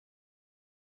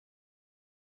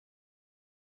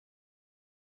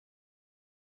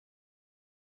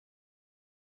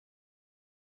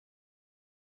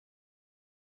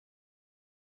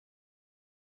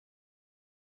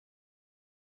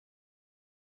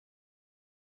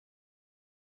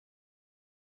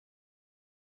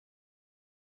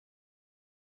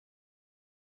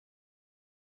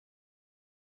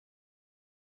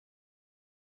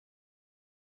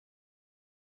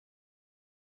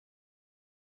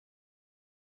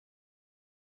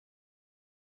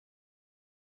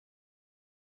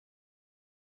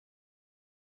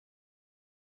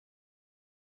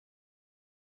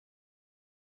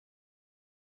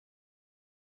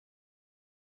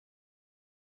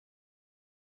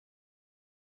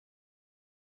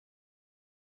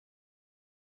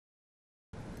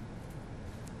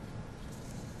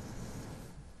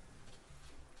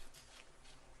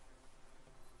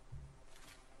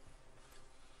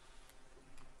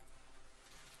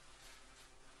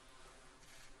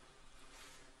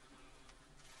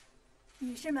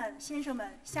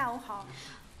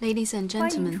Ladies and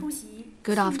gentlemen,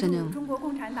 good afternoon.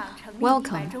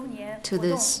 Welcome to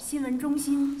this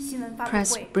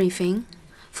press briefing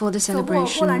for the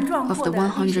celebration of the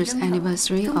 100th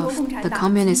anniversary of the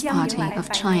Communist Party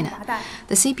of China.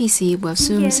 The CPC will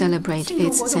soon celebrate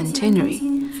its centenary.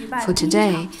 For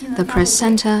today, the press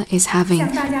center is having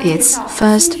its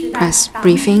first press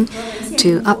briefing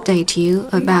to update you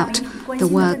about the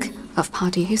work of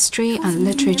party history and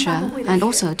literature, and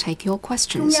also take your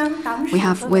questions. We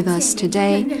have with us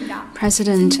today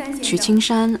President Qu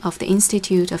Qingshan of the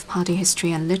Institute of Party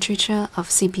History and Literature of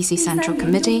CPC Central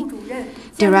Committee,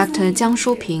 Director Jiang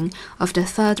Shuping of the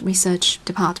 3rd Research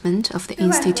Department of the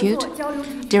Institute,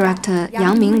 Director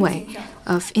Yang Mingwei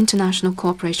of International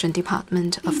Cooperation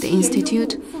Department of the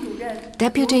Institute,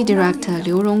 Deputy Director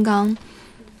Liu Ronggang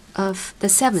of the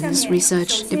 7th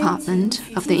Research Department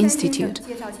of the Institute.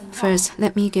 First,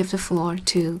 let me give the floor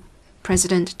to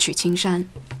President Qu Qingshan.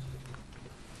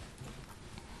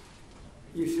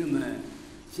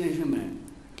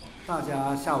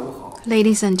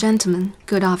 Ladies and gentlemen,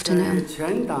 good afternoon.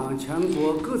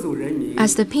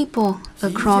 As the people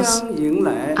across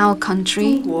our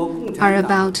country are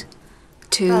about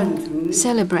to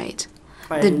celebrate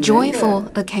the joyful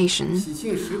occasion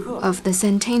of the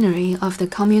centenary of the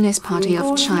Communist Party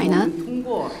of China,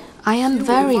 I am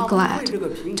very glad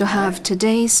to have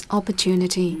today's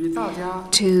opportunity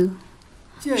to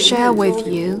share with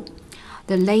you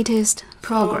the latest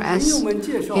progress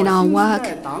in our work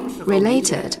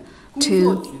related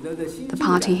to the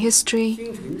party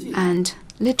history and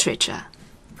literature,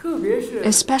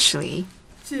 especially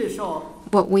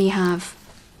what we have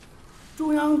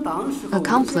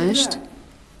accomplished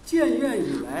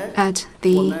at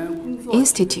the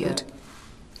Institute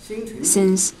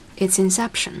since its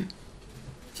inception.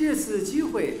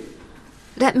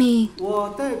 Let me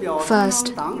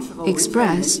first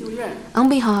express, on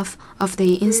behalf of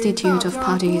the Institute of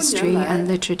Party History and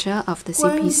Literature of the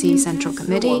CPC Central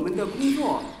Committee,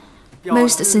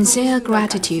 most sincere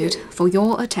gratitude for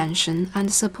your attention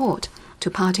and support to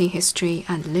party history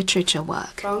and literature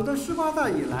work.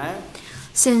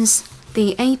 Since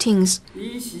the 18th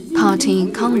Party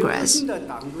Congress,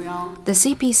 the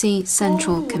CPC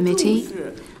Central Committee,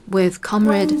 with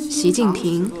Comrade Xi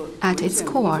Jinping at its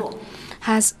core,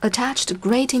 has attached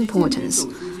great importance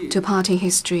to party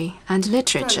history and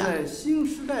literature,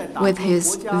 with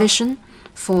his vision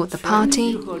for the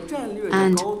party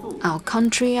and our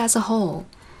country as a whole.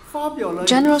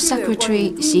 General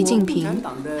Secretary Xi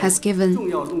Jinping has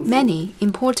given many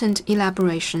important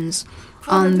elaborations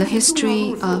on the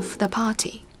history of the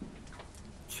party.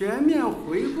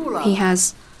 He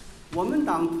has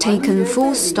taken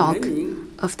full stock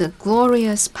of the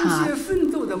glorious path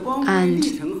and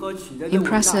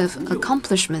impressive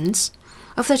accomplishments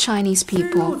of the Chinese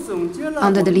people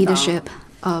under the leadership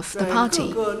of the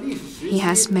party. He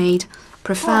has made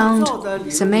profound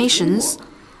summations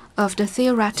of the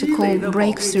theoretical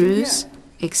breakthroughs,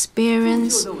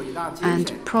 experience,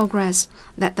 and progress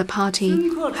that the party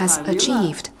has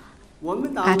achieved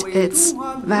at its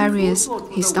various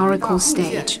historical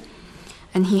stage.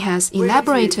 And he has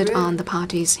elaborated on the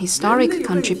party's historic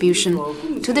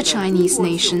contribution to the Chinese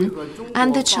nation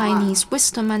and the Chinese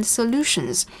wisdom and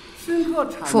solutions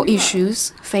for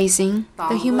issues facing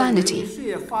the humanity.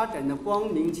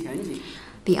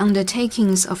 The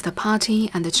undertakings of the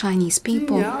party and the Chinese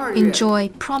people enjoy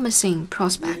promising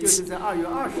prospects.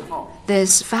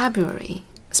 This February,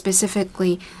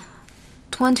 specifically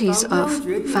 20th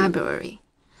of February,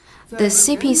 the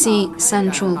CPC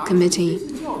Central Committee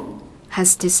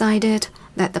has decided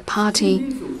that the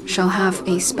party shall have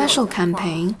a special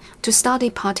campaign to study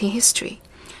party history.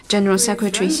 General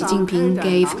Secretary Xi Jinping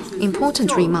gave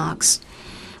important remarks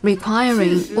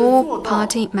requiring all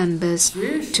party members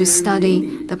to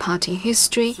study the party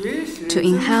history, to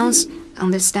enhance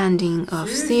understanding of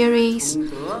theories,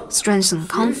 strengthen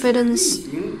confidence,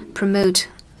 promote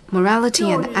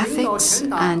morality and ethics,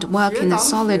 and work in a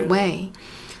solid way.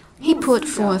 He put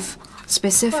forth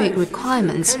specific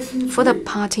requirements for the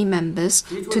party members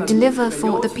to deliver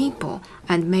for the people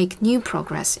and make new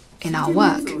progress in our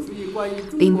work.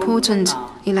 The important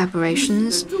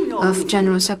elaborations of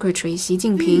General Secretary Xi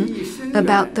Jinping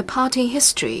about the party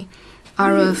history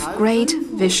are of great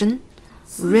vision,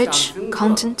 rich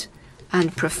content,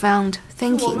 and profound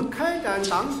thinking.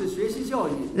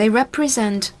 They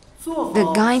represent the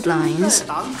guidelines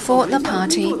for the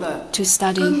party to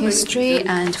study history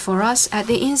and for us at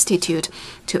the Institute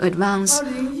to advance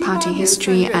party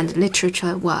history and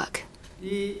literature work.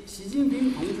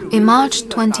 In March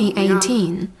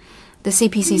 2018, the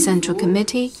CPC Central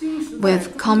Committee,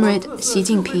 with Comrade Xi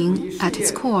Jinping at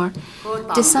its core,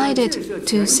 decided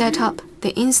to set up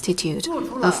the Institute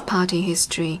of Party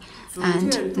History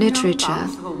and Literature.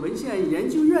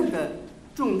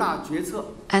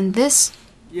 And this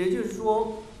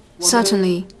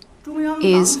certainly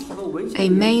is a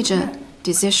major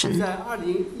decision.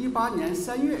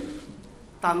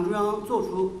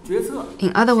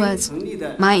 In other words,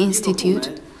 my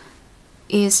institute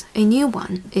is a new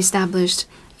one established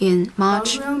in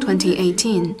March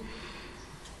 2018.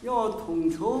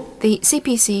 The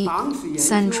CPC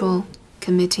Central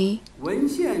Committee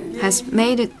has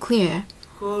made it clear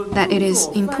that it is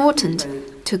important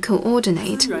to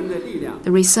coordinate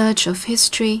the research of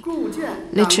history,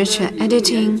 literature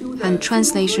editing, and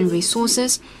translation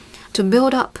resources to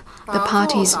build up the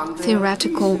party's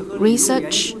theoretical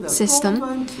research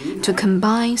system, to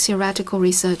combine theoretical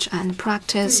research and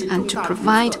practice, and to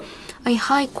provide a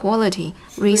high-quality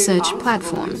research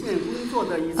platform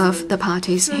of the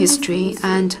party's history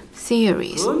and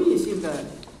theories.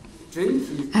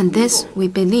 And this, we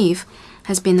believe,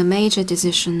 has been a major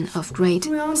decision of great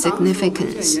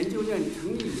significance.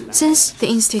 Since the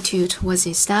Institute was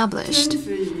established,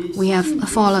 we have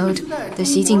followed the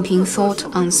Xi Jinping thought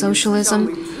on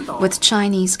socialism with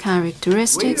Chinese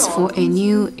characteristics for a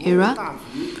new era,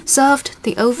 served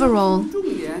the overall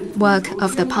work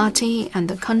of the party and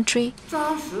the country,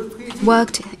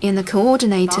 worked in a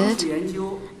coordinated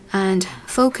and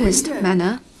focused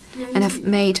manner, and have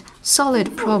made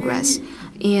solid progress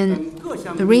in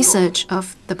the research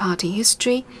of the party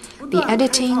history, the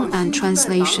editing and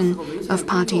translation of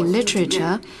party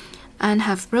literature, and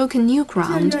have broken new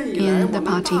ground in the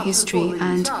party history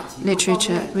and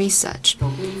literature research.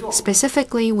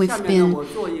 Specifically, we've been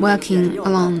working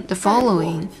along the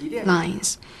following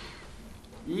lines.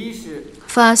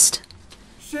 First,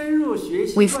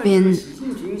 we've been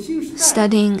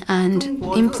studying and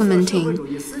implementing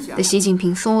the Xi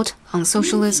Jinping thought on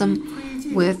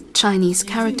socialism with Chinese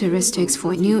characteristics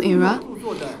for a new era,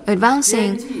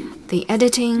 advancing the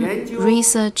editing,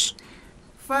 research,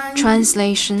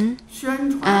 translation,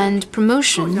 and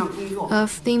promotion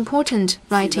of the important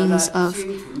writings of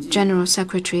General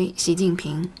Secretary Xi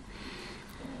Jinping.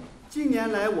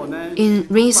 In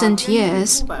recent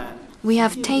years, we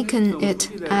have taken it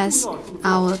as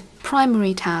our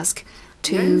primary task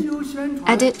to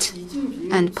edit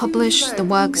and publish the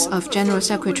works of General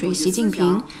Secretary Xi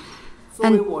Jinping,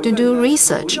 and to do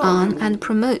research on and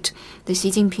promote the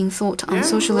Xi Jinping thought on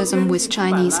socialism with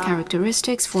Chinese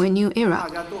characteristics for a new era.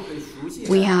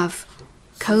 We have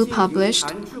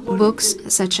co-published books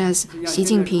such as Xi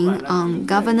Jinping on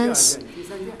Governance.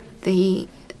 The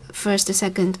first,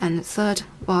 second, and third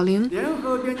volume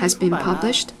has been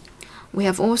published. We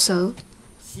have also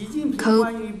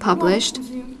co-published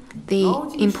the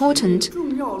important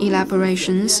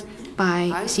elaborations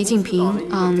by Xi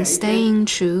Jinping on staying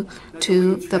true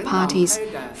to the party's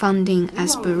founding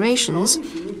aspirations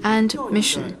and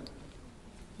mission.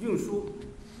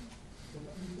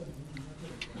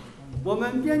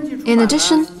 In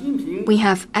addition, we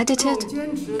have edited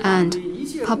and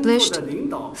published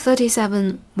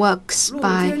 37 works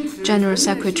by General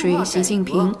Secretary Xi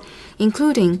Jinping,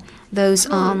 including those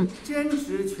on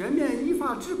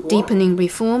deepening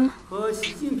reform,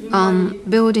 on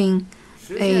building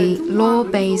a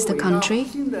law-based country,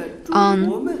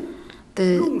 on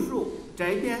the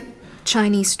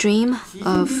Chinese dream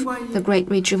of the great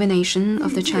rejuvenation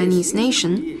of the Chinese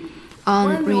nation,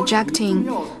 on rejecting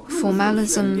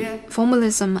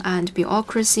formalism and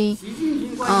bureaucracy,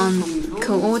 on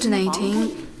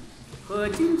coordinating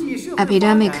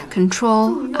epidemic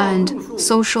control and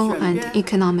social and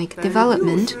economic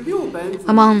development,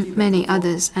 among many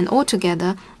others. And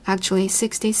altogether, actually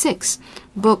 66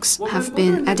 books have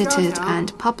been edited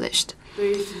and published.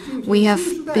 We have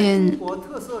been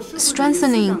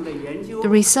strengthening the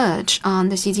research on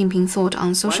the Xi Jinping thought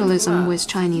on socialism with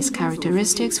Chinese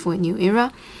characteristics for a new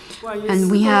era,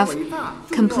 and we have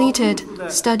completed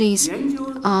studies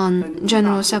on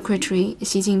General Secretary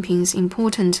Xi Jinping's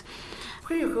important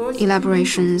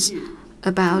elaborations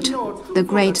about the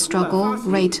great struggle,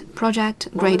 great project,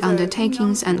 great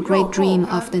undertakings, and great dream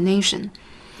of the nation.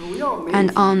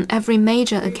 And on every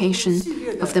major occasion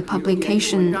of the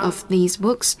publication of these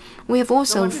books, we have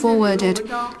also forwarded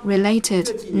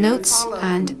related notes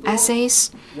and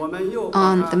essays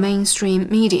on the mainstream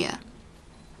media.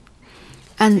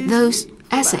 And those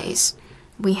essays,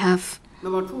 we have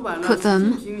put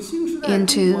them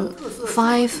into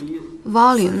 5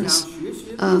 volumes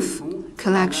of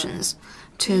collections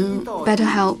to better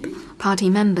help party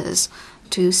members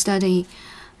to study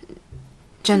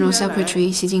General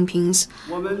Secretary Xi Jinping's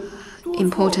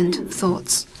important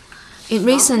thoughts. In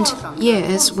recent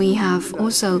years, we have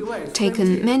also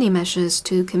taken many measures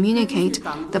to communicate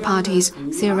the party's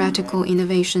theoretical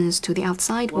innovations to the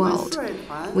outside world.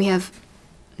 We have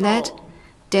led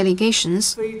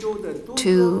delegations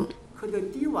to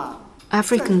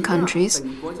African countries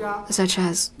such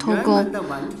as Togo,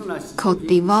 Côte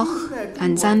d'Ivoire,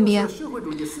 and Zambia,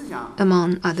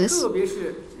 among others,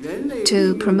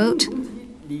 to promote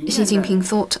Xi Jinping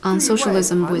thought on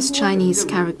socialism with Chinese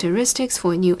characteristics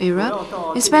for a new era,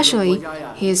 especially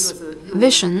his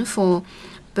vision for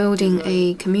building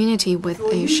a community with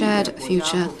a shared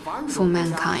future for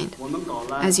mankind.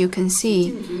 As you can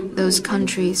see, those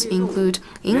countries include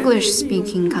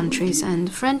English-speaking countries and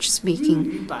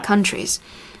French-speaking countries.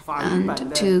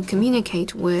 And to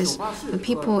communicate with the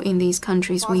people in these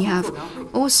countries, we have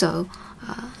also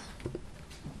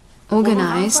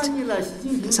organized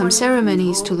some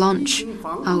ceremonies to launch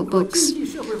our books.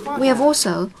 We have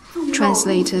also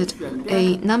translated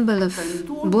a number of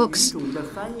books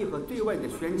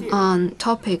on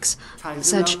topics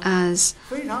such as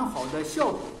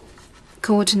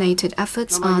coordinated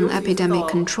efforts on epidemic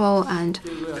control and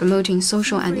promoting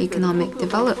social and economic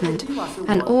development,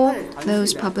 and all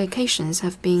those publications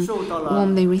have been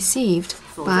warmly received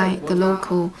by the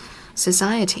local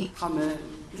society.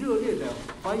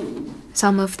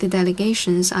 Some of the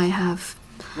delegations I have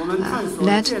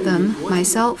led them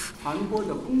myself.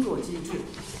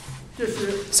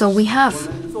 So we have,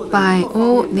 by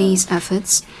all these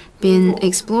efforts, been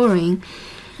exploring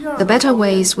the better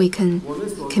ways we can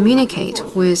communicate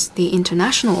with the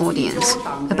international audience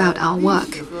about our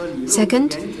work.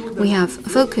 Second, we have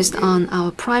focused on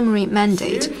our primary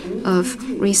mandate of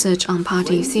research on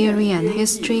party theory and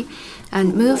history,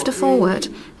 and moved forward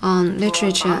on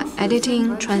literature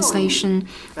editing, translation,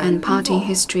 and party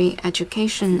history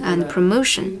education and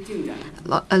promotion.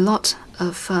 A lot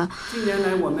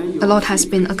has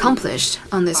been accomplished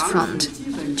on this front.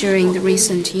 During the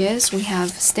recent years, we have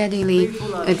steadily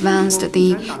advanced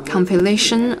the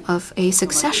compilation of a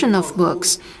succession of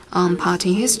books on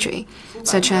party history,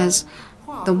 such as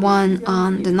the one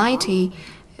on the 90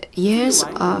 years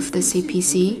of the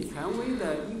CPC,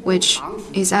 which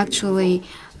is actually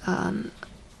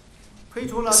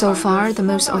so far the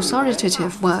most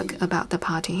authoritative work about the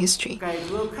party history.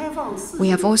 We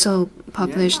have also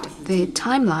published the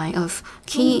timeline of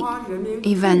key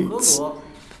events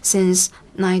since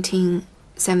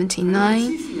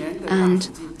 1979 and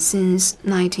since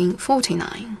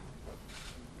 1949.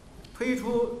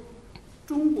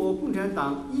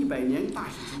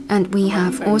 And we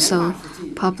have also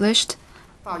published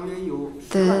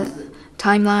the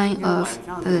timeline of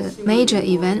the major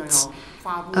events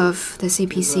of the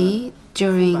CPC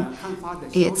during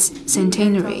its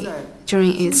centenary,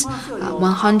 during its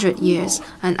 100 years.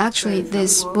 And actually,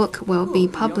 this book will be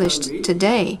published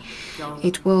today.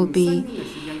 It will be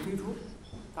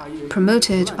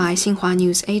promoted by Xinhua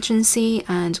News Agency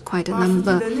and quite a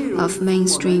number of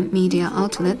mainstream media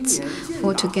outlets.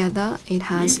 Altogether, it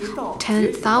has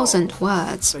 10,000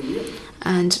 words.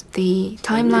 And the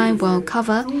timeline will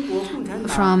cover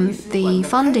from the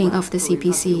funding of the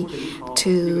CPC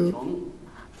to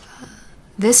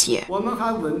this year.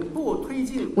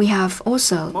 We have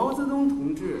also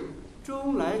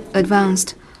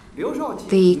advanced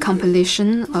the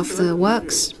compilation of the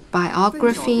works,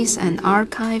 biographies, and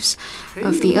archives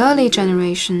of the early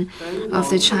generation of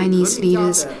the Chinese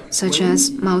leaders such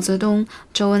as Mao Zedong,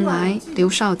 Zhou Enlai, Liu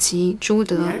Shaoqi, Zhu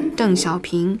De, Deng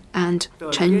Xiaoping, and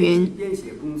Chen Yun.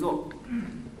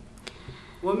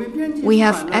 We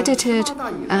have edited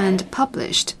and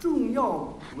published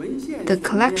the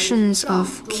collections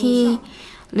of key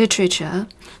literature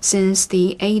since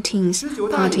the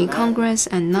 18th Party Congress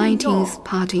and 19th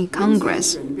Party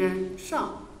Congress.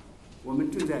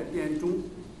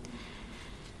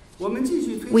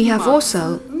 We have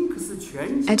also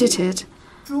edited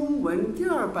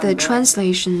the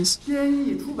translation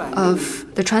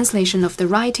of the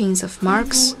writings of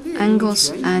Marx, Engels,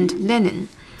 and Lenin.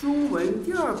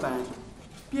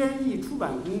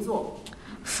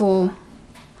 For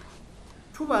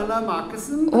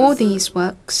all these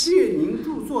works,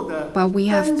 while we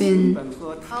have been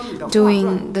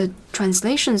doing the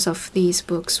translations of these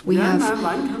books, we have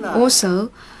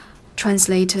also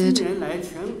translated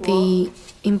the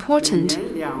important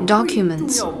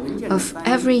documents of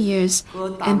every year's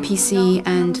MPC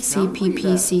and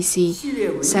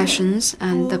CPPCC sessions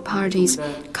and the party's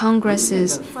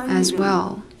congresses as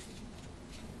well.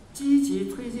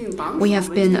 We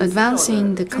have been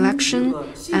advancing the collection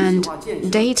and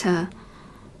data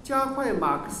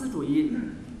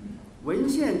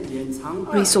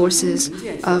resources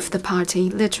of the party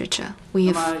literature. We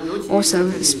have also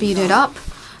speeded up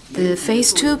the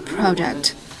Phase 2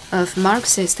 project of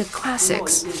Marxist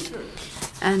classics.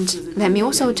 And let me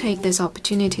also take this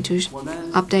opportunity to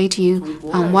update you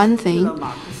on one thing.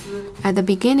 At the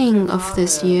beginning of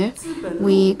this year,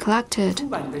 we collected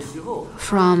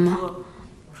from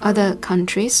other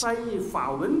countries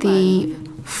the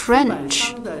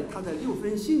French,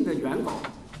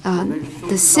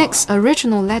 the 6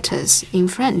 original letters in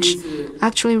French,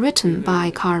 actually written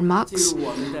by Karl Marx.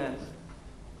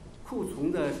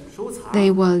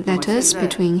 They were letters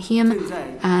between him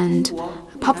and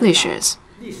publishers.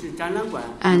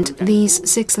 And these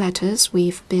 6 letters, we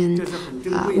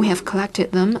have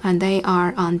collected them, and they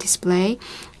are on display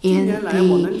in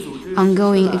the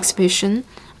ongoing exhibition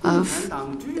of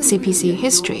CPC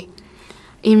history.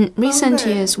 In recent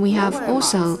years, we have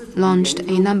also launched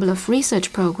a number of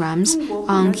research programs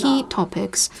on key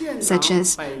topics such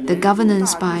as the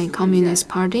governance by communist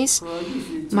parties,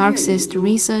 Marxist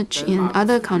research in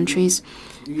other countries,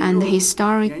 and the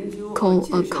historical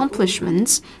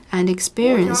accomplishments and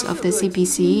experience of the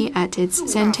CPC at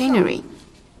its centenary.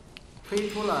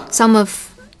 Some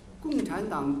of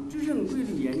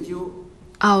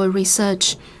our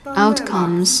research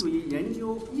outcomes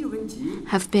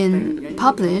have been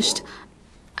published,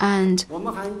 and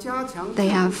they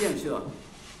have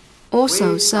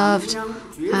also served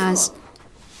as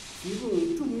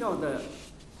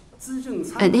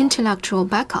an intellectual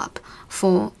backup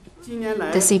for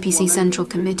the CPC Central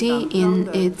Committee in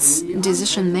its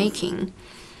decision-making.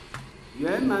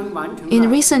 In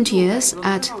recent years,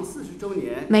 at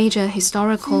major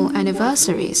historical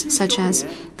anniversaries, such as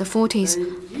the 40th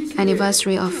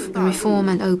anniversary of the Reform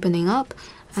and Opening Up,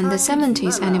 and the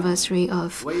 70th anniversary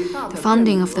of the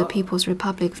founding of the People's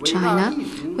Republic of China,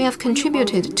 we have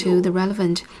contributed to the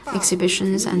relevant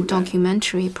exhibitions and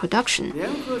documentary production.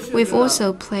 We've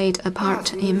also played a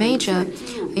part in major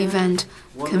event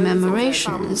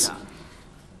commemorations.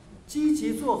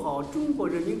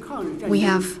 We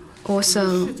have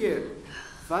also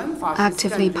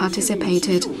actively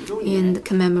participated in the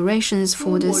commemorations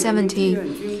for the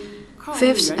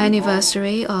 75th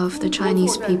anniversary of the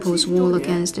Chinese People's War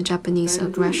against the Japanese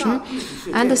aggression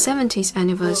and the 70th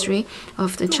anniversary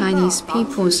of the Chinese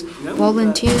People's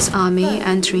Volunteers Army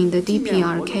entering the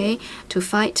DPRK to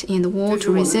fight in the war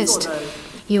to resist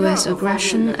U.S.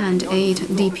 aggression and aid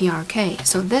DPRK.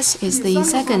 So this is the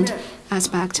second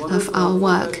aspect of our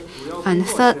work. And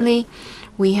thirdly,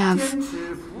 we have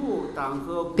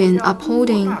been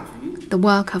upholding the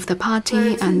work of the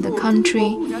party and the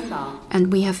country,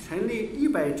 and we have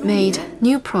made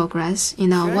new progress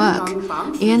in our work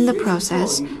in the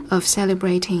process of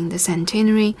celebrating the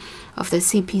centenary of the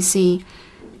CPC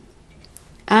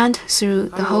and through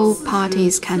the whole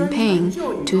party's campaign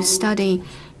to study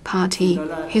party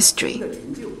history.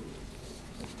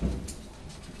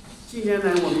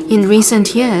 In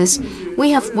recent years,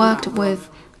 we have worked with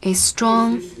a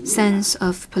strong sense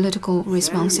of political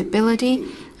responsibility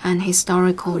and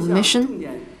historical mission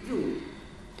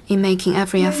in making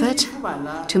every effort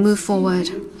to move forward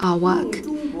our work.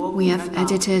 We have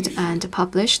edited and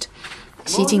published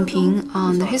Xi Jinping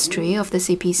on the history of the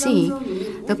CPC,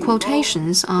 the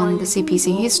quotations on the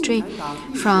CPC history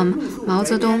from Mao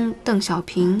Zedong, Deng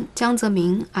Xiaoping, Jiang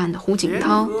Zemin, and Hu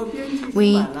Jintao.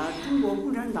 We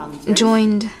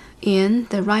joined in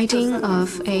the writing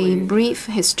of a brief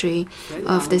history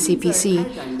of the CPC.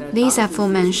 These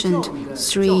aforementioned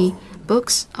 3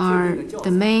 books are the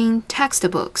main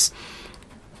textbooks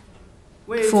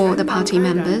for the party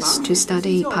members to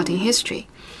study party history.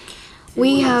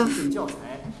 We have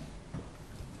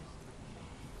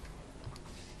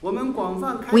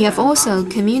also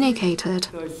communicated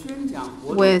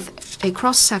with a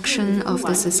cross-section of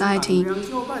the society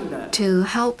to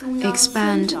help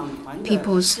expand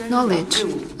people's knowledge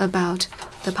about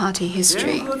the party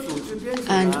history.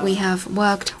 And we have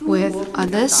worked with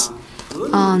others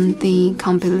on the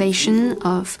compilation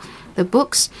of the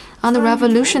books on the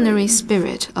revolutionary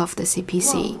spirit of the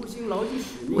CPC.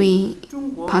 We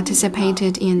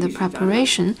participated in the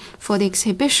preparation for the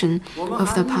exhibition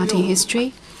of the party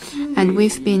history, and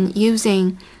we've been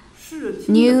using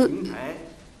new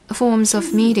forms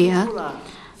of media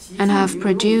and have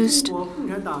produced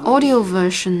audio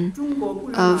version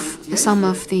of some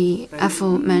of the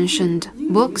aforementioned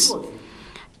books.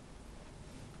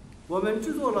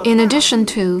 In addition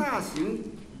to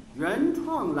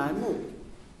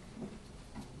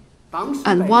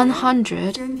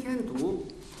 100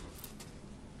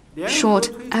 short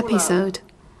episode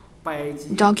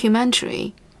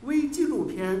documentary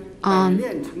on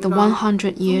the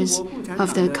 100 years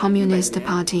of the Communist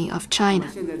Party of China.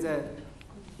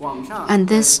 And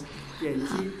this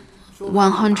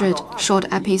 100 short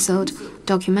episode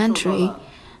documentary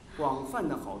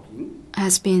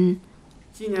has been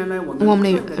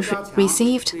warmly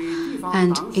received,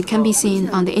 and it can be seen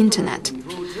on the internet.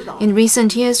 In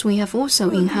recent years, we have also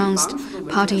enhanced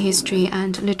party history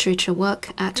and literature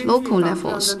work at local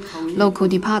levels. Local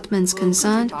departments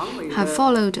concerned have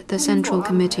followed the Central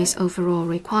Committee's overall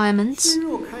requirements,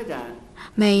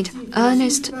 made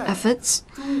earnest efforts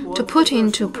to put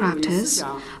into practice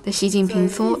the Xi Jinping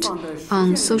thought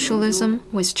on socialism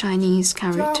with Chinese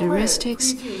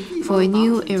characteristics for a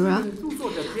new era.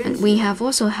 And we have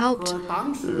also helped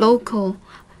local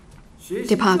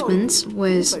departments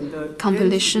with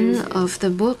compilation of the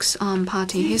books on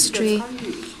party history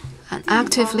and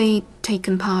actively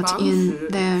taken part in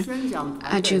their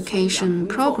education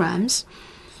programs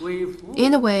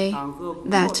in a way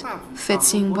that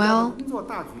fits in well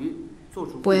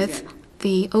with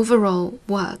the overall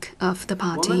work of the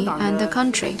party and the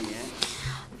country.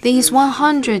 These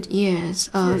 100 years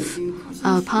of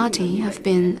our party have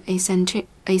been a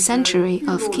century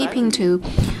of keeping to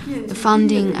the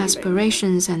founding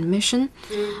aspirations and mission,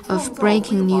 of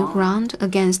breaking new ground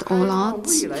against all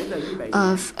odds,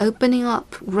 of opening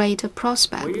up greater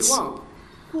prospects,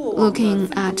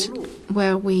 looking at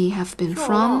where we have been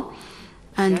from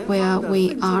and where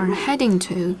we are heading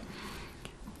to.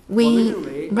 We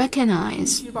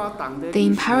recognize the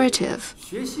imperative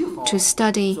to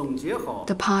study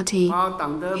the party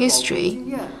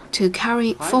history, to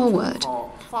carry forward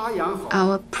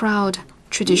our proud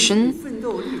tradition,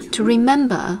 to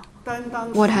remember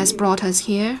what has brought us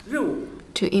here,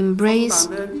 to embrace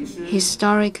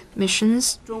historic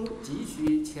missions,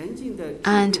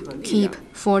 and keep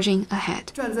forging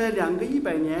ahead.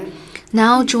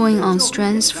 Now, drawing on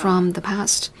strengths from the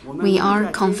past, we are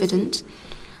confident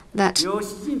that,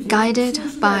 guided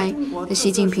by the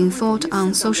Xi Jinping thought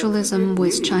on socialism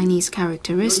with Chinese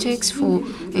characteristics for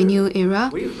a new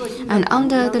era, and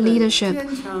under the leadership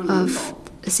of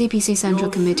the CPC Central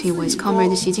Committee with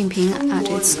Comrade Xi Jinping at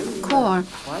its core,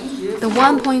 the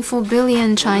 1.4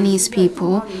 billion Chinese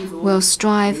people will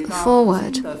strive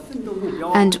forward,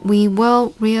 and we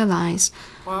will realize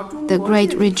the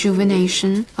great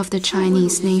rejuvenation of the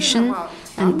Chinese nation,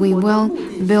 and we will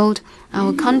build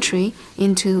our country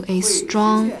into a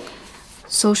strong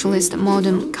socialist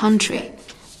modern country.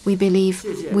 We believe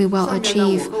we will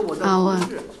achieve our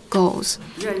goals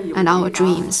and our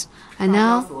dreams. And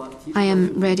now I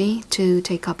am ready to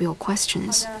take up your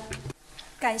questions.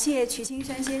 Thank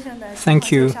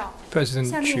you,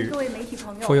 President Qu,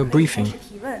 for your briefing.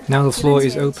 Now the floor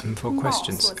is open for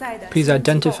questions. Please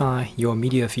identify your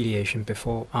media affiliation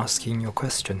before asking your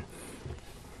question.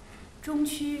 中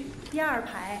区第二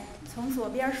排，从左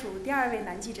边数第二位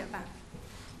男记者吧。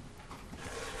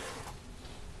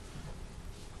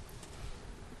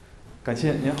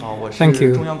Thank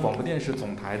you.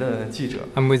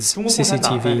 I'm with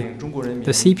CCTV.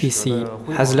 The CPC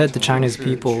has led the Chinese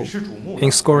people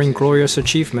in scoring glorious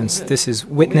achievements. This is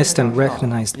witnessed and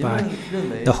recognized by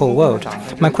the whole world.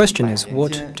 My question is,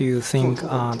 what do you think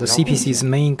are the CPC's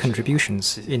main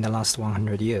contributions in the last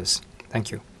 100 years? Thank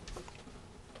you.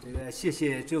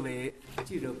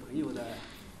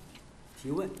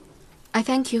 I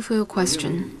thank you for your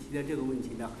question.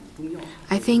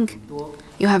 I think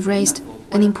you have raised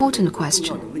an important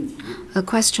question, a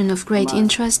question of great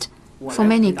interest for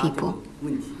many people.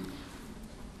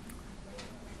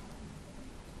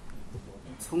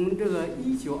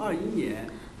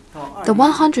 The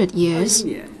 100 years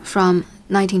from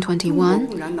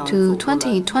 1921 to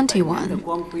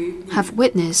 2021 have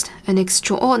witnessed an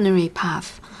extraordinary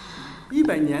path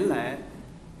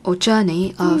or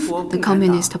journey of the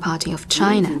Communist Party of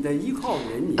China.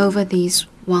 Over these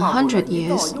 100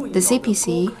 years, the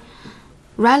CPC,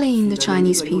 rallying the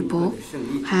Chinese people,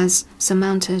 has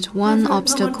surmounted one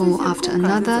obstacle after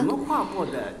another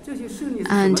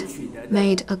and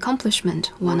made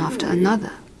accomplishment one after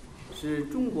another. The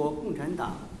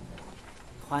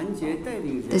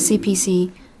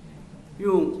CPC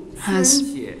has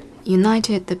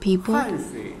united the people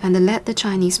and led the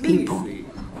Chinese people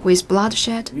with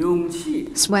bloodshed,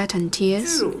 sweat and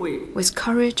tears, with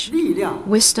courage,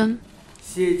 wisdom,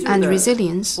 and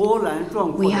resilience.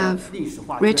 We have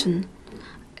written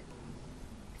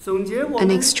an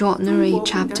extraordinary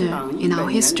chapter in our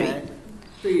history.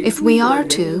 If we are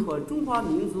to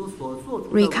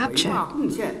recapture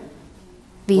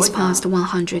these past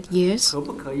 100 years,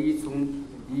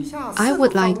 I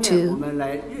would like to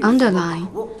underline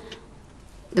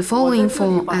the following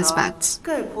four aspects.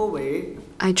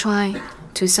 I try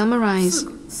to summarize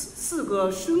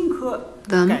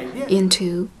them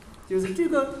into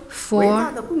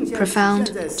four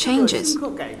profound changes.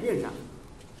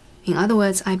 In other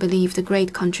words, I believe the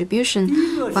great contribution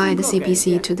by the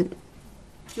CPC to the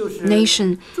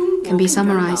nation can be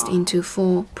summarized into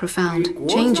four profound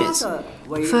changes.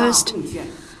 First,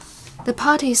 the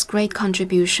party's great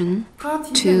contribution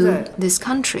to this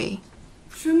country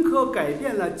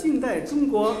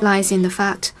lies in the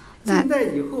fact that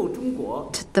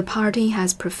the party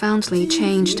has profoundly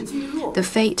changed the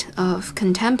fate of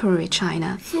contemporary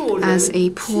China as a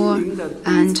poor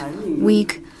and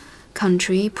weak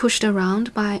country pushed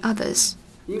around by others.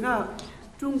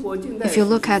 If you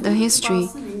look at the history,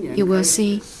 you will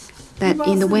see that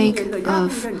in the wake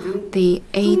of the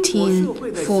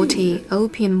 1840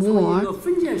 Opium War,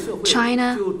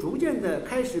 China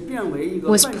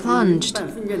was plunged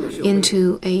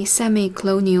into a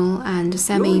semi-colonial and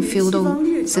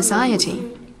semi-feudal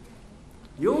society.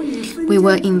 We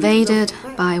were invaded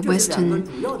by Western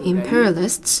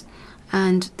imperialists,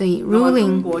 and the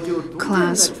ruling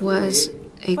class was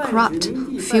a corrupt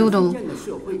feudal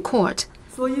court.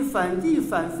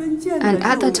 And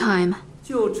at the time,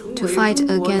 to fight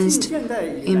against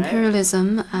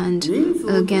imperialism and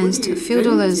against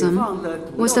feudalism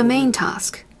was the main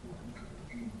task.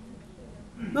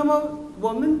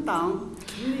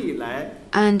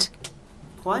 And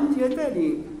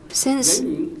since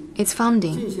its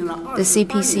founding, the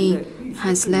CPC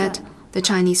has led the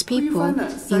Chinese people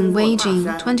in waging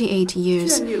 28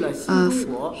 years of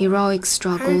heroic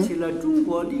struggle.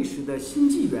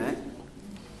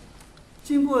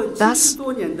 Thus,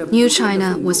 New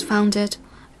China was founded,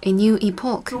 a new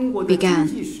epoch began.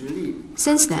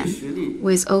 Since then,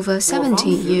 with over 70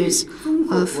 years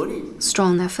of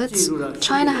strong efforts,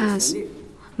 China has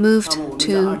moved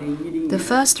to the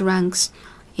first ranks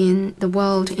in the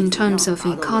world in terms of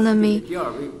economy,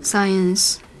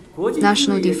 science,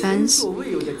 national defense,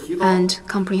 and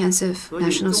comprehensive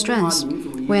national strength.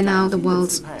 We're now the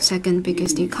world's second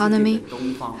biggest economy,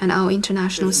 and our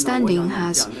international standing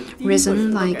has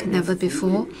risen like never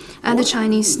before, and the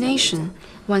Chinese nation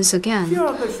once again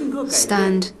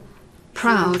stand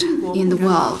proud in the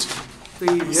world.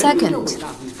 Second,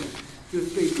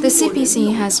 the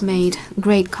CPC has made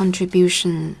great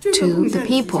contribution to the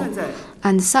people,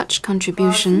 and such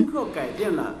contribution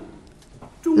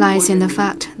lies in the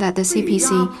fact that the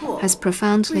CPC has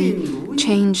profoundly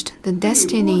changed the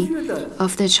destiny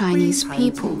of the Chinese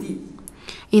people.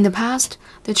 In the past,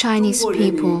 the Chinese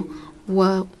people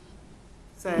were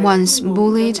once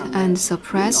bullied and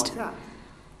suppressed,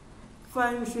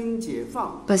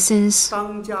 but since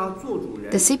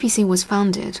the CPC was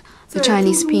founded, the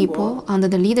Chinese people, under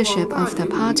the leadership of the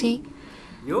party,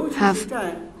 have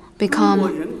become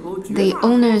the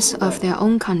owners of their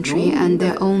own country and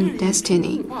their own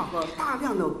destiny.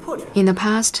 In the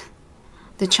past,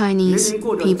 the Chinese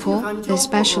people,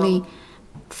 especially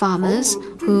farmers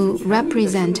who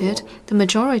represented the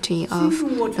majority of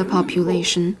the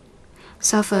population,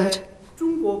 suffered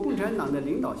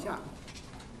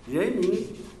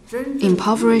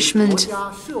impoverishment.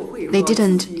 They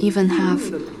didn't even have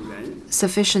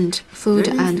sufficient food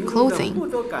and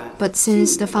clothing. But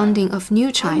since the founding of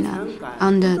New China,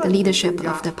 under the leadership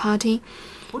of the party,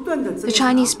 the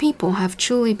Chinese people have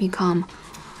truly become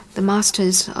the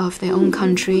masters of their own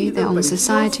country, their own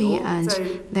society, and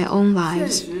their own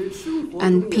lives.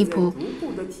 And people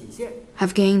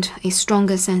have gained a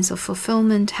stronger sense of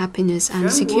fulfillment, happiness,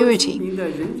 and security.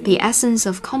 The essence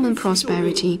of common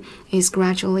prosperity is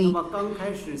gradually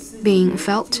being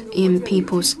felt in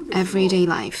people's everyday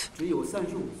life.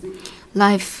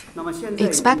 Life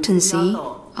expectancy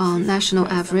on national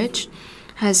average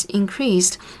has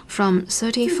increased from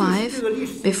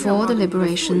 35 before the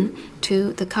liberation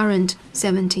to the current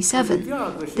 77.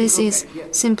 This is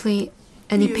simply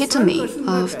an epitome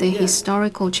of the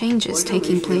historical changes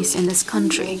taking place in this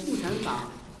country.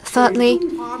 Thirdly,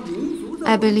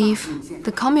 I believe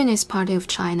the Communist Party of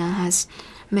China has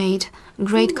made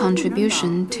great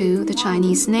contribution to the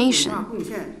Chinese nation.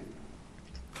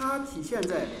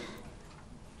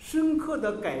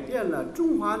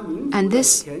 And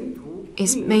this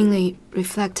is mainly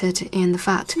reflected in the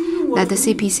fact that the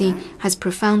CPC has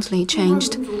profoundly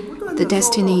changed the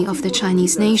destiny of the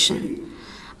Chinese nation.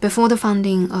 Before the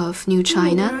founding of New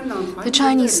China, the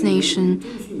Chinese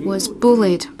nation was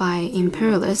bullied by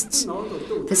imperialists.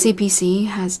 The CPC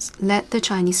has led the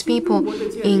Chinese people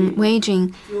in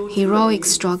waging heroic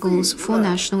struggles for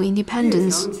national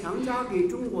independence.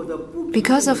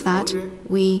 Because of that,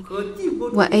 we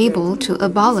were able to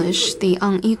abolish the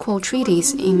unequal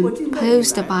treaties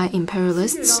imposed by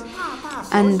imperialists,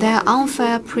 and their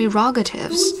unfair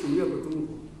prerogatives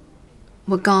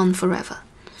were gone forever.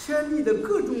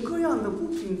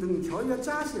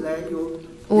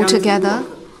 Altogether,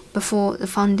 before the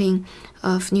founding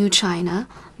of New China,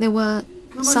 there were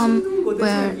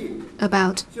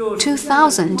about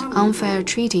 2,000 unfair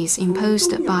treaties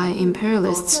imposed by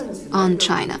imperialists on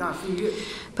China.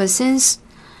 But since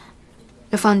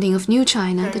the founding of New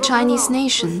China, the Chinese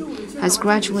nation has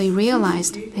gradually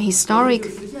realized the historic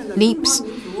leaps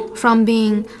from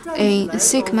being a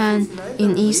sick man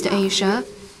in East Asia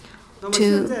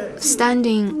to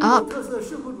standing up,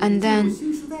 and then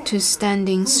to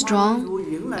standing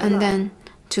strong, and then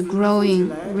to growing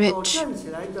rich.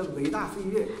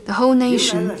 The whole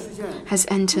nation has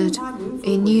entered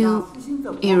a new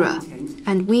era,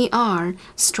 and we are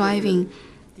striving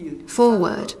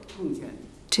forward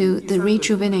to the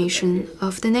rejuvenation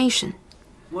of the nation.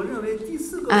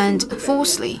 And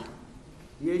fourthly,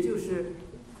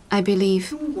 I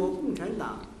believe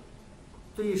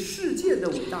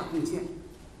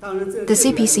the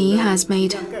CPC has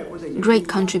made great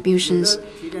contributions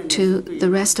to the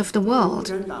rest of the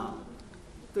world.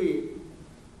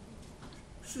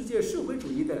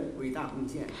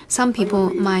 Some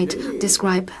people might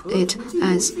describe it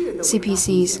as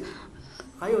CPC's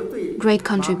great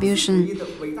contribution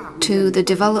to the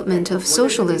development of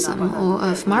socialism or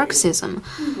of Marxism,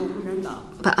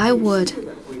 but I would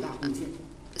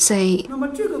say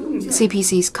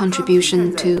CPC's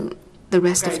contribution to the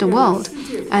rest of the world,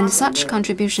 and such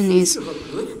contribution is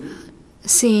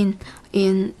seen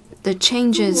in the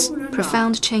changes,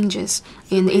 profound changes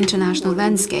in the international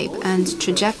landscape and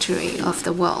trajectory of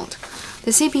the world.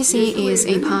 The CPC is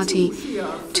a party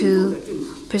to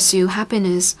pursue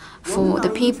happiness for the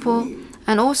people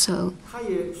and also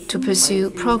to pursue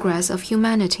progress of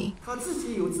humanity.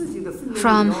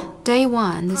 From day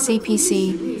one, the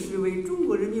CPC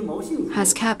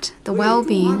has kept the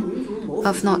well-being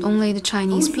of not only the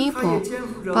Chinese people,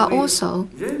 but also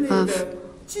of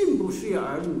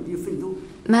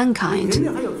mankind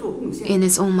in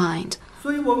its own mind.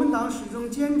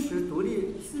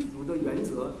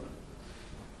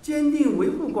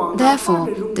 Therefore,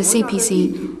 the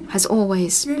CPC has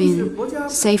always been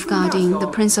safeguarding the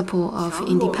principle of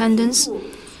independence.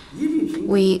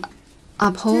 We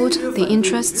uphold the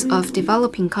interests of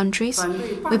developing countries.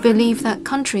 We believe that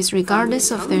countries,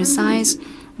 regardless of their size,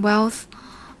 wealth,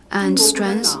 and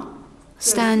strength,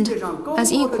 stand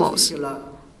as equals.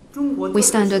 We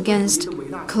stand against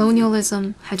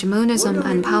colonialism, hegemonism,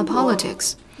 and power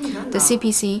politics. The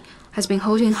CPC has been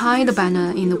holding high the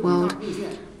banner in the world,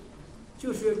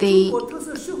 the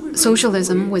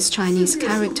socialism with Chinese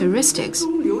characteristics.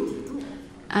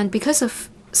 And because of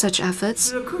such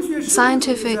efforts,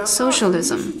 scientific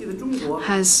socialism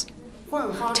has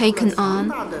taken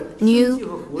on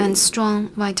new and strong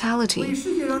vitality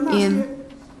in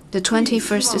the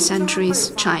 21st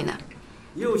century's China.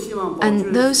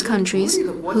 And those countries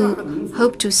who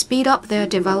hope to speed up their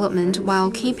development while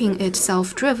keeping it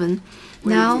self-driven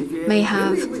now may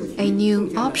have a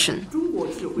new option.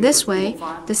 This way,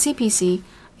 the CPC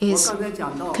is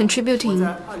contributing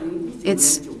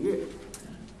its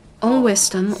own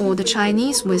wisdom, or the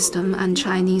Chinese wisdom and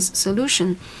Chinese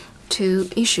solution, to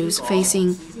issues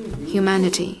facing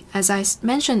humanity. As I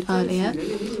mentioned earlier,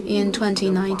 in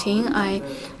 2019, I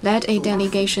led a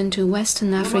delegation to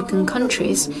Western African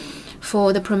countries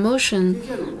for the promotion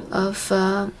of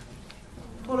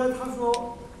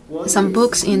some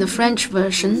books in the French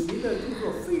version,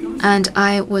 and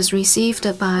I was received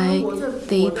by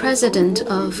the president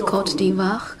of Côte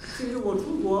d'Ivoire,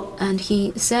 and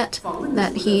he said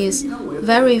that he is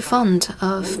very fond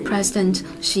of President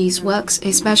Xi's works,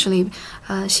 especially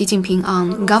Xi Jinping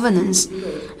on governance.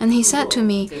 And he said to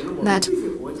me that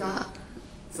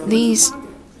these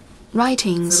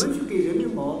writings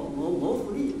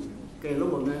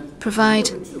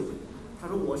provide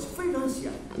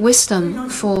wisdom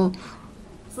for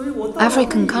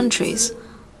African countries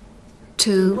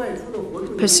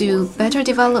to pursue better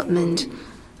development,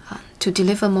 to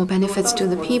deliver more benefits to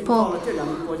the people.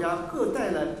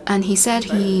 And he said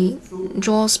he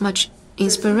draws much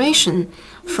inspiration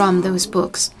from those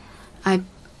books.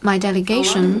 My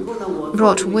delegation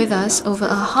brought with us over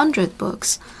 100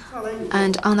 books,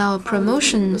 and on our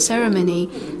promotion ceremony,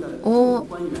 all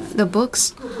the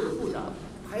books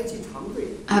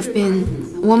have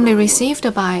been warmly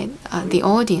received by the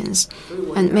audience.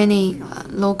 and many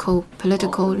local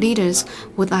political leaders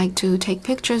would like to take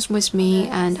pictures with me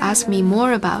and ask me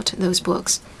more about those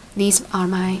books. These are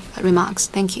my remarks.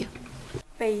 Thank you.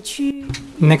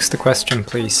 Next question,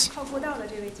 please.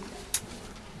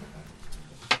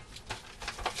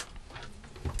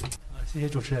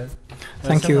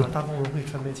 Thank you,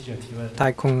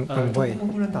 Tai Kung Wei.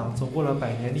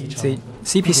 The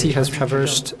CPC has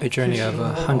traversed a journey of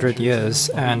 100 years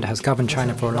and has governed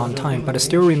China for a long time, but it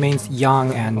still remains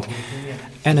young and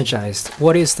energized.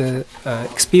 What is the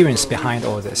experience behind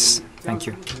all this? Thank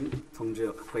you.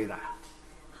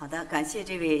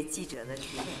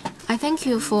 I thank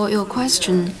you for your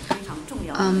question.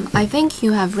 I think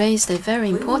you have raised a very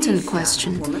important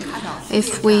question.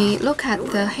 If we look at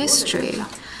the history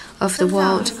of the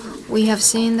world, we have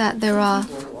seen that there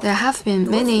have been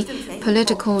many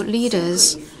political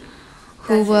leaders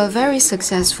who were very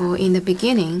successful in the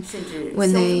beginning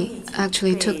when they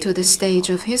actually took to the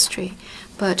stage of history.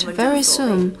 But very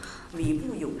soon,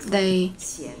 they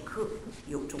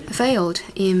failed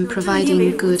in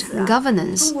providing good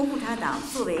governance.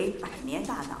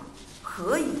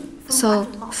 So,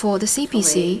 for the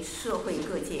CPC,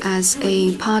 as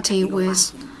a party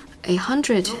with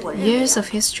 100 years of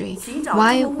history,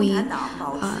 why we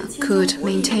could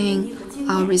maintain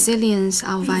our resilience,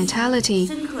 our vitality,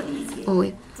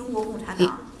 or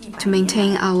to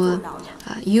maintain our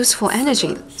useful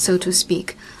energy, so to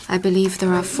speak, I believe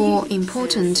there are 4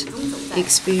 important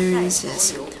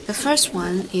experiences. The first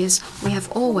one is we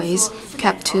have always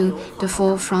kept to the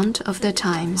forefront of the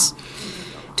times.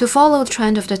 To follow the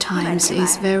trend of the times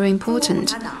is very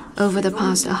important. Over the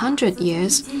past 100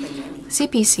 years,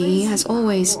 CPC has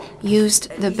always used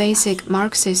the basic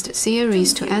Marxist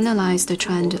theories to analyze the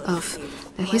trend of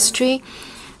the history,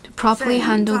 to properly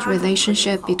handle the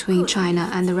relationship between China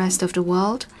and the rest of the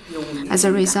world. As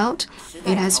a result,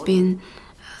 it has been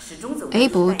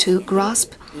able to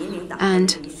grasp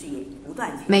and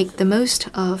make the most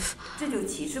of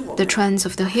the trends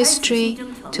of the history,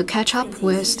 to catch up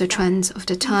with the trends of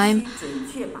the time,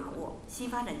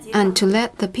 and to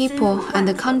lead the people and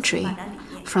the country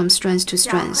from strength to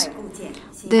strength.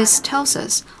 This tells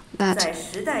us that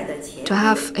to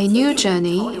have a new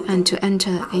journey and to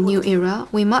enter a new era,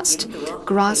 we must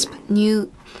grasp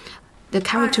the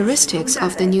characteristics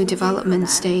of the new development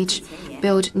stage,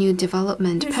 build new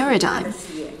development paradigm.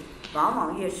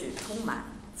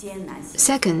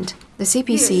 Second, the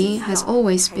CPC has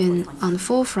always been on the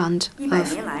forefront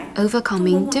of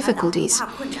overcoming difficulties.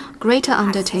 Greater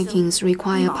undertakings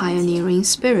require pioneering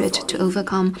spirit to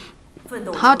overcome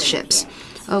hardships.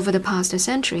 Over the past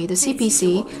century, the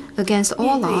CPC, against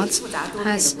all odds,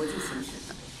 has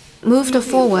moved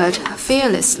forward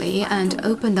fearlessly and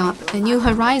opened up a new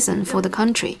horizon for the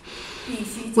country.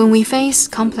 When we face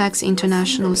complex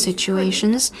international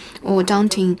situations or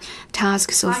daunting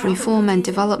tasks of reform and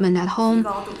development at home,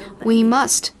 we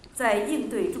must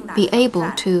be able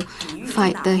to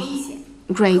fight the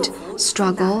great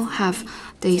struggle, have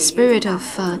the spirit of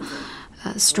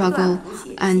struggle,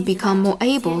 and become more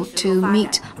able to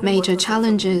meet major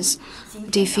challenges,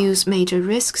 diffuse major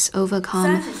risks,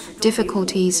 overcome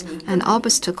difficulties and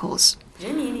obstacles,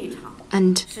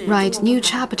 and write new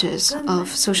chapters of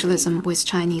socialism with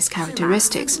Chinese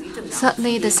characteristics.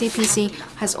 Thirdly, the CPC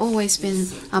has always been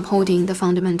upholding the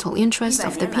fundamental interests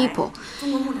of the people.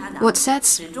 What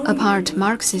sets apart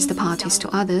Marxist parties to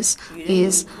others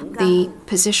is the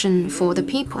position for the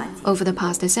people. Over the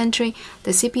past century,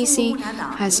 the CPC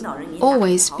has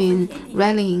always been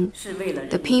rallying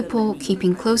the people,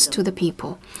 keeping close to the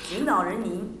people.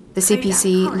 The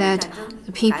CPC led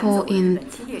the people in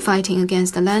fighting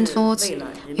against the landlords.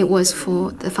 It was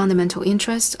for the fundamental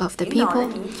interests of the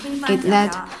people. It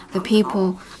led the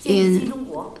people in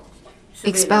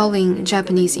expelling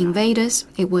Japanese invaders.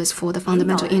 It was for the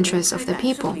fundamental interests of the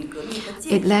people.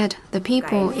 It led the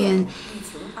people in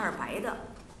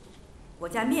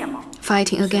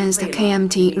fighting against the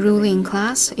KMT ruling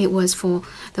class. It was for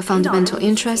the fundamental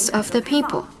interests of the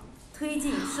people.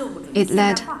 It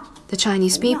led the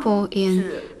Chinese people in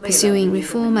pursuing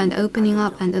reform and opening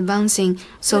up and advancing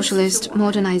socialist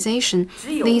modernization.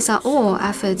 These are all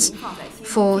efforts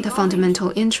for the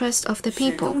fundamental interest of the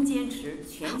people.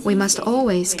 We must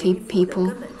always keep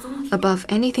people above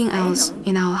anything else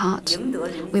in our heart.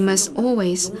 We must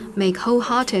always make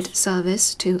wholehearted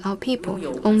service to our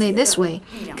people. Only this way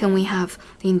can we have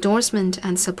the endorsement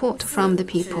and support from the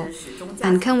people,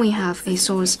 and can we have a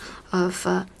source of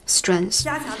strength.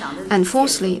 And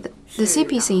fourthly, the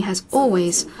CPC has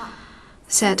always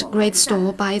set great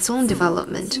store by its own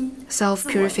development,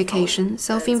 self-purification,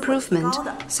 self-improvement,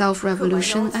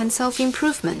 self-revolution, and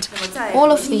self-improvement.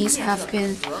 All of these have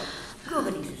been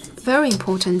very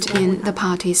important in the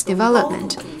party's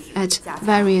development. At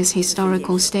various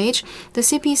historical stages, the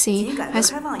CPC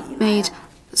has made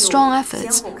strong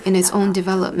efforts in its own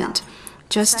development.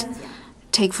 Just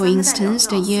take, for instance,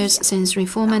 the years since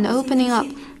reform and opening up.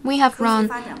 We have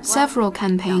run several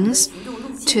campaigns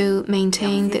to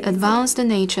maintain the advanced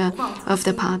nature of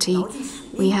the party.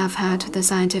 We have had the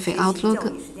scientific outlook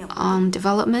on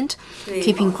development,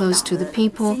 keeping close to the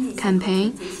people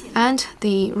campaign, and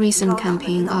the recent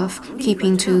campaign of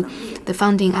keeping to the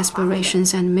founding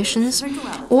aspirations and missions.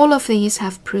 All of these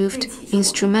have proved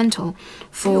instrumental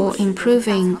for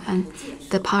improving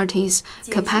the party's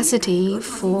capacity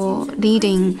for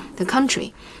leading the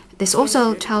country. This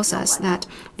also tells us that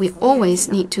we always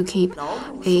need to keep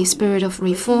a spirit of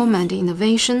reform and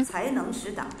innovation,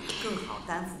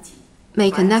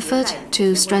 make an effort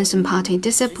to strengthen party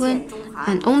discipline,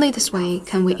 and only this way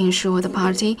can we ensure the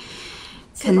party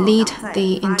can lead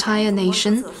the entire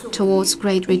nation towards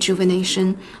great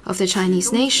rejuvenation of the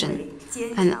Chinese nation.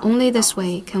 And only this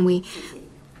way can we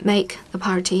make the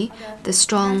party the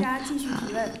strong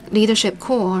leadership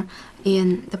core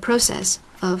in the process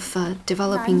of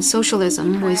developing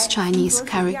socialism with Chinese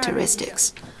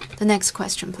characteristics. The next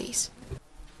question, please.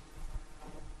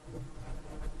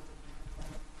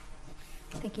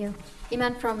 Thank you.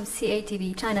 Iman from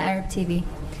CATV, China Arab TV.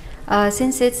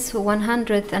 Since its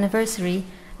 100th anniversary,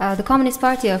 the Communist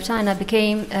Party of China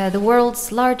became the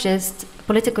world's largest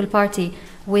political party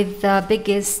with the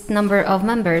biggest number of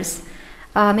members.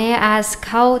 May I ask,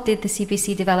 how did the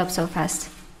CPC develop so fast?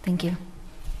 Thank you.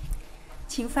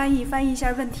 请翻译一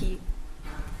下问题。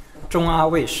中阿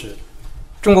卫视，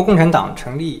中国共产党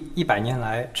成立100年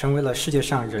来，成为了世界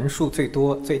上人数最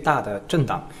多、最大的政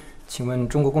党。请问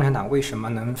中国共产党为什么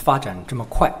能发展这么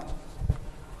快？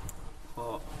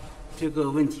这个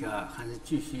问题啊，还是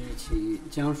继续请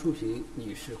江淑萍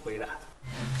女士回答。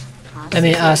Let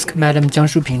me ask Madam Jiang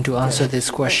Shuping to answer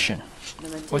this question.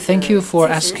 Well, thank you for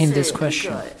asking this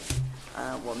question.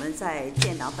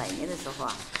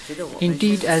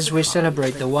 Indeed, as we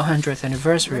celebrate the 100th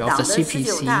anniversary of the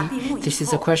CPC, this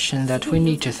is a question that we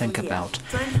need to think about.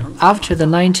 After the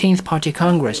 19th Party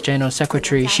Congress, General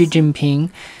Secretary Xi Jinping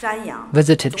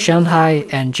visited Shanghai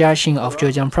and Jiaxing of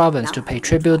Zhejiang Province to pay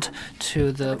tribute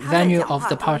to the venue of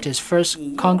the party's first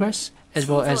Congress, as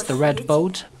well as the Red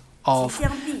Boat of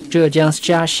Zhejiang's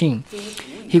Jiaxing.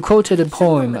 He quoted a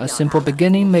poem, "A simple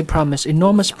beginning may promise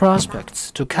enormous prospects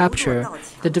to capture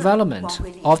the development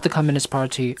of the Communist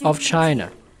Party of China."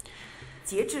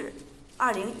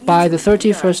 By the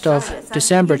 31st of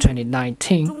December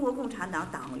 2019,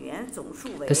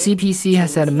 the CPC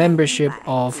has had a membership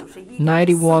of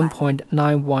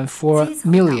 91.914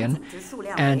 million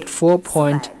and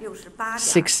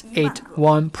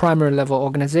 4.681 primary level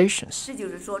organizations.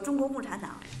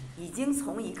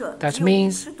 That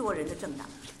means,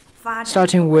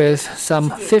 starting with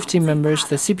some 50 members,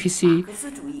 the CPC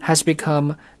has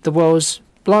become the world's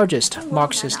largest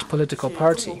Marxist political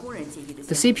party.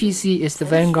 The CPC is the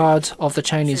vanguard of the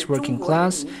Chinese working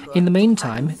class. In the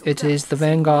meantime, it is the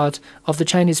vanguard of the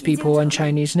Chinese people and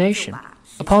Chinese nation.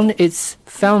 Upon its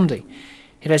founding,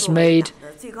 it has made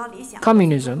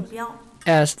communism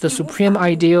as the supreme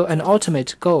ideal and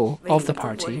ultimate goal of the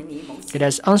party. It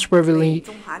has unswervingly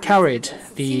carried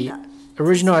the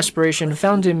original aspiration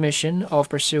founding mission of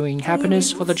pursuing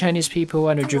happiness for the Chinese people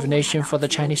and rejuvenation for the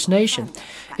Chinese nation.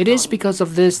 It is because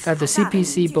of this that the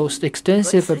CPC boasts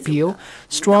extensive appeal,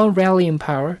 strong rallying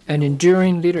power, and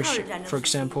enduring leadership. For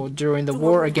example, during the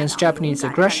war against Japanese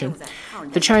aggression,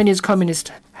 the Chinese communists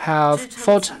have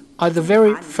fought at the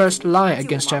very first line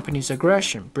against Japanese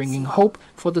aggression, bringing hope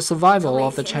for the survival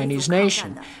of the Chinese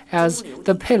nation as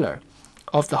the pillar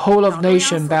of the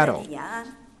whole-of-nation battle.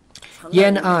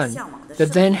 Yan'an, the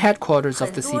then headquarters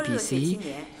of the CPC,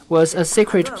 was a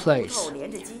sacred place.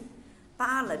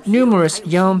 Numerous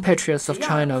young patriots of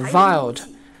China vowed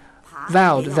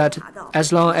that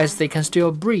as long as they can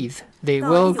still breathe, they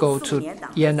will go to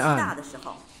Yan'an.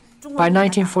 By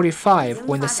 1945,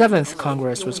 when the 7th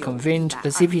Congress was convened,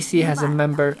 the CPC has a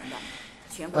membership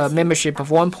of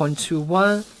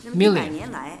 1.21 million.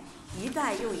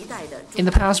 In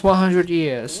the past 100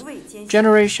 years,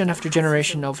 generation after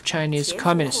generation of Chinese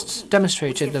communists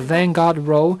demonstrated the vanguard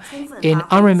role in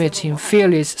unremitting,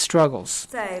 fearless struggles.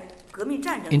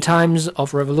 In times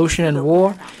of revolution and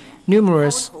war,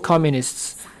 numerous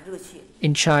communists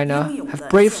in China have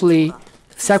bravely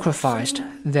sacrificed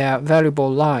their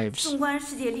valuable lives.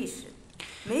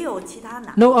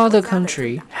 No other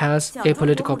country has a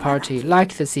political party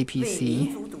like the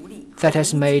CPC that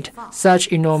has made such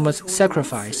enormous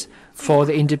sacrifice for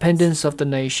the independence of the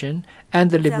nation and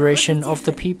the liberation of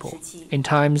the people. In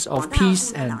times of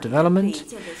peace and development,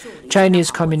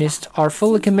 Chinese communists are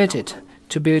fully committed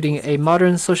to building a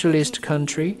modern socialist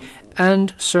country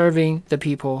and serving the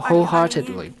people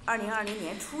wholeheartedly.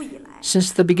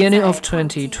 Since the beginning of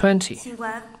 2020,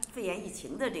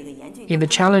 in the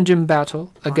challenging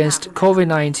battle against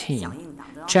COVID-19,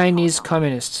 Chinese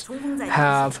communists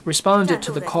have responded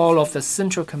to the call of the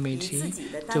Central Committee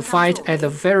to fight at the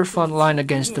very front line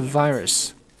against the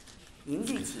virus.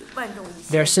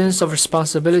 Their sense of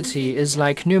responsibility is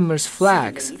like numerous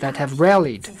flags that have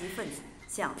rallied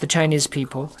the Chinese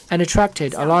people and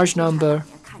attracted a large number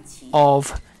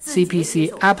of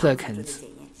CPC applicants.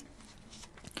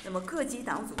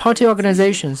 Party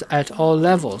organizations at all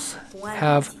levels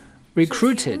have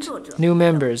recruited new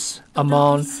members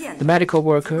among the medical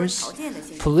workers,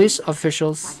 police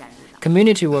officials,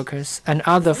 community workers, and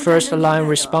other first-line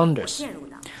responders.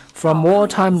 From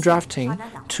wartime drafting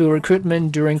to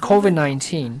recruitment during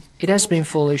COVID-19, it has been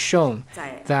fully shown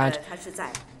that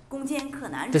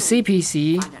the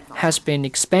CPC has been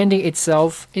expanding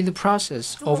itself in the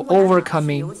process of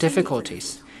overcoming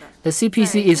difficulties. The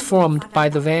CPC is formed by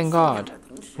the vanguard.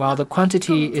 While the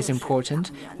quantity is important,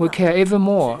 we care even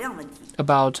more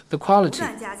about the quality.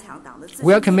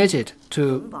 We are committed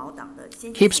to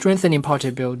keep strengthening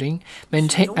party building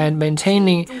and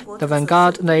maintaining the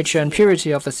vanguard nature and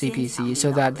purity of the CPC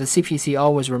so that the CPC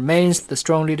always remains the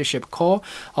strong leadership core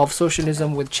of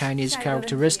socialism with Chinese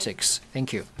characteristics.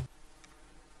 Thank you.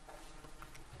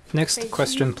 Next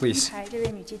question, please.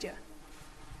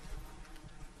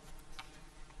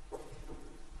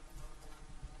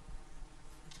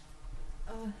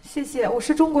 Thank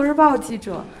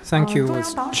you.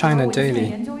 It's China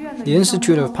Daily. The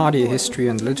Institute of Party History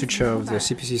and Literature of the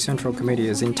CPC Central Committee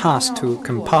is in task to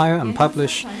compile and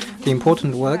publish the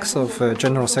important works of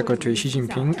General Secretary Xi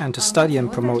Jinping and to study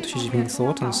and promote Xi Jinping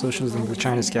thought on socialism with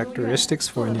China's characteristics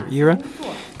for a new era.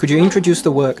 Could you introduce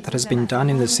the work that has been done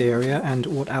in this area and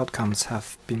what outcomes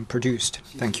have been produced?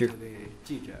 Thank you.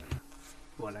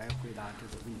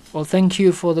 Well, thank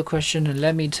you for the question, and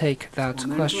let me take that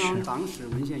question.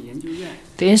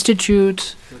 The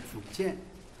Institute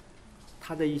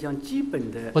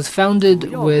was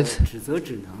founded with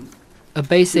a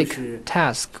basic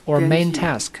task or main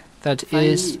task that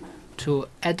is to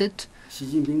edit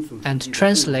and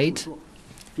translate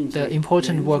the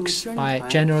important works by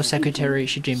General Secretary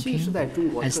Xi Jinping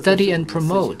and study and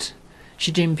promote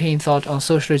Xi Jinping thought on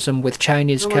socialism with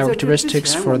Chinese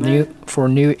characteristics for a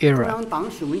new era.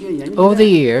 Over the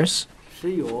years,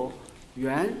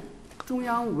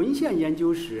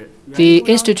 the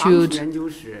Institute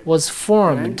was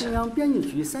formed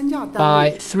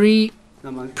by three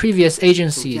previous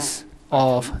agencies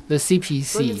of the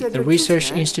CPC, the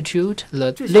Research Institute,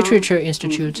 the Literature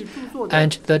Institute,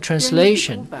 and the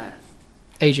Translation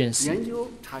Agency.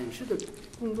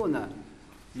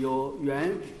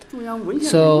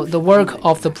 So the work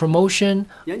of the promotion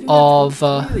of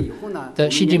the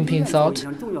Xi Jinping thought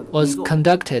was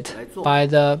conducted by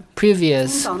the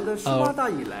previous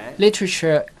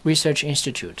Literature Research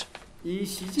Institute.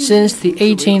 Since the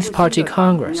 18th Party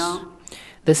Congress,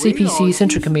 the CPC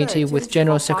Central Committee with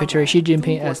General Secretary Xi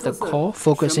Jinping as the core,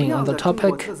 focusing on the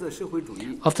topic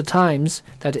of the times,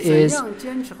 that is,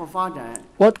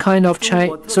 what kind of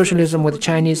socialism with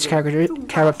Chinese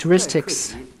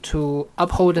characteristics to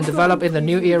uphold and develop in the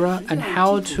new era, and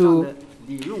how to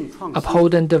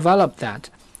uphold and develop that,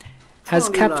 has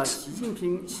kept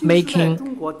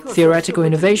making theoretical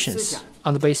innovations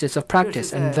on the basis of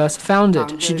practice, and thus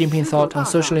founded Xi Jinping thought on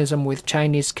socialism with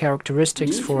Chinese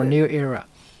characteristics for a new era,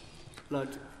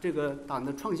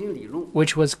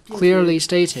 which was clearly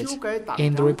stated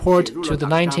in the report to the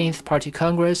 19th Party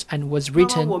Congress and was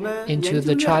written into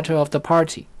the charter of the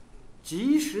party.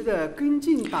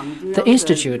 The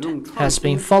Institute has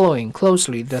been following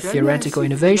closely the theoretical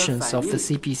innovations of the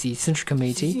CPC Central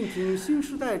Committee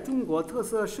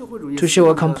to show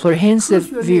a comprehensive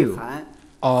view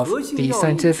of the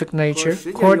scientific nature,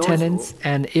 core tenets,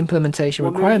 and implementation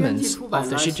requirements of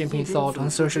the Xi Jinping thought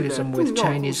on socialism with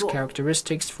Chinese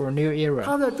characteristics for a new era.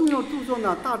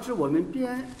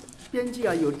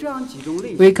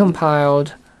 We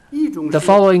compiled the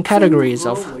following categories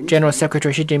of General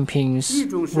Secretary Xi Jinping's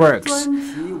works: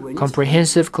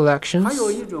 comprehensive collections,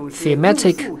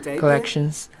 thematic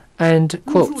collections, and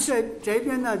quotes.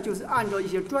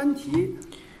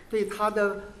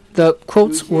 The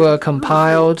quotes were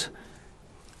compiled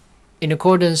in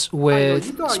accordance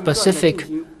with specific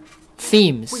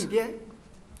themes.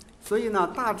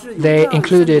 They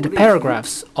included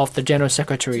paragraphs of the General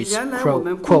Secretary's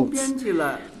quotes.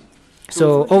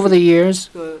 So over the years,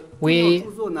 we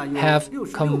have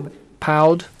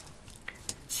compiled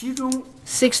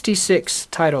 66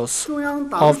 titles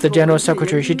of the General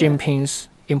Secretary Xi Jinping's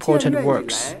important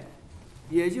works.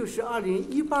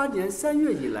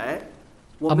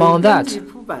 Among that,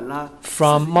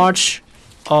 from March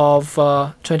of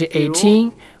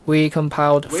 2018, we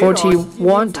compiled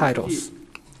 41 titles.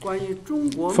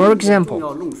 For example,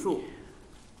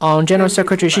 on General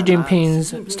Secretary Xi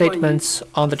Jinping's statements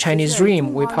on the Chinese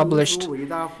Dream, we published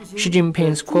Xi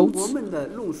Jinping's quotes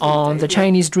on the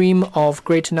Chinese Dream of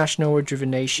Great National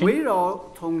Rejuvenation,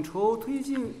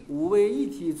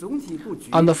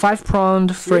 on the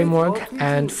five-pronged framework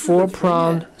and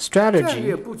four-pronged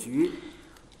strategy.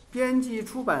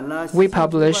 We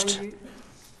published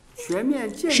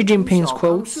Xi Jinping's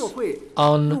quotes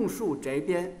on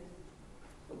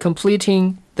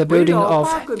completing the building of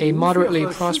a moderately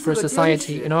prosperous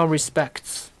society in all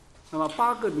respects.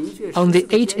 On the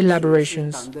 8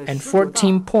 elaborations and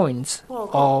 14 points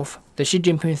of the Xi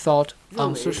Jinping thought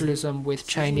on socialism with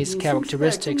Chinese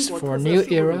characteristics for a new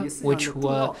era, which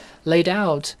were laid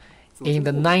out in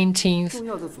the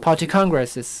 19th Party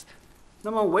Congress's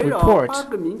report,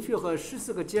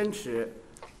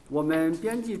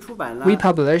 we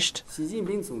published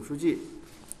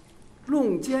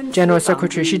General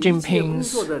Secretary Xi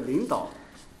Jinping's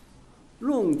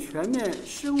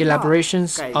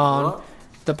elaborations on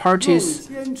the party's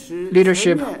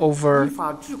leadership over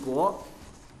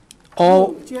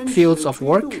all fields of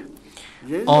work,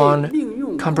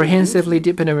 on comprehensively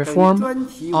deepening reform,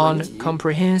 on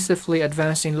comprehensively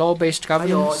advancing law-based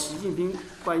governance,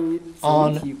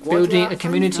 on building a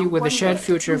community with a shared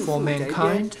future for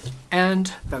mankind,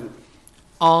 and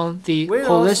on the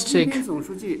holistic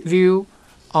view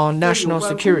on national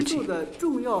security.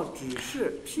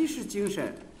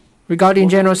 Regarding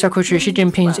General Secretary Xi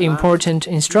Jinping's important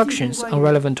instructions on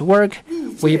relevant work,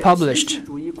 we published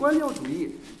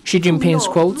Xi Jinping's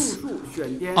quotes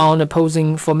on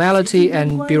opposing formality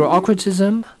and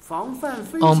bureaucratism,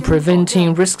 on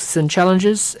preventing risks and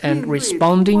challenges and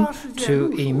responding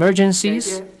to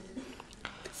emergencies,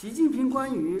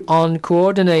 on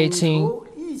coordinating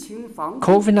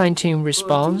COVID-19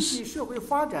 response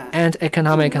and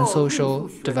economic and social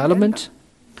development,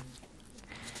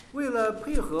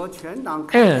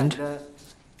 and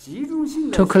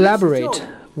to collaborate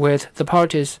with the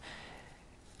party's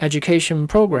education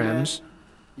programs.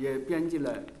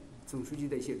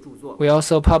 We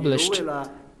also published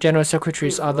General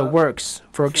Secretary's other works.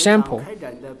 For example,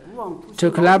 to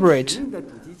collaborate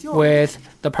with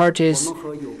the party's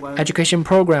education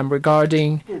program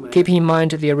regarding keeping in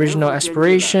mind the original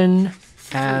aspiration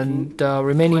and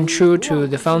remaining true to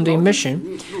the founding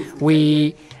mission,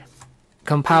 we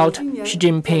compiled Xi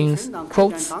Jinping's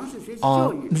quotes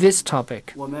on this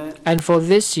topic. And for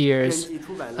this year's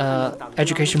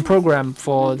education program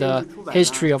for the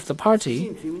history of the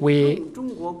party, we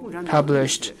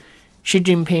published Xi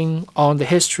Jinping on the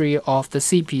history of the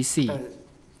CPC,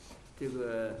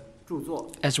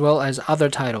 as well as other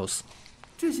titles.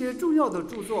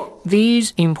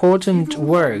 These important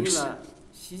works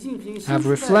have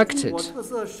reflected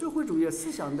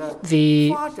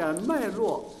the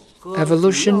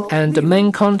evolution and the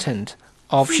main content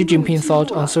of Xi Jinping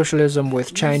thought on socialism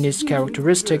with Chinese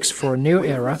characteristics for a new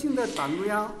era,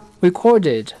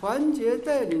 recorded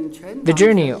the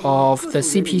journey of the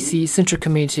CPC Central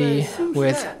Committee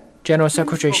with General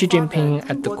Secretary Xi Jinping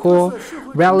at the core,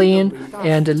 rallying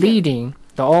and leading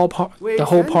the whole party, the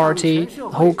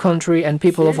whole country, and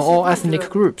people of all ethnic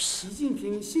groups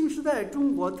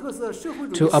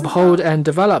to uphold and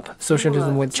develop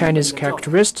socialism with Chinese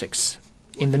characteristics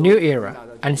in the new era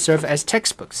and serve as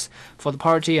textbooks for the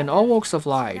party and all walks of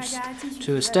life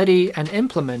to study and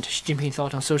implement Xi Jinping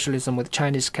thought on socialism with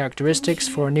Chinese characteristics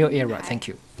for a new era. Thank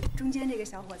you.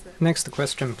 Next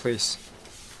question, please.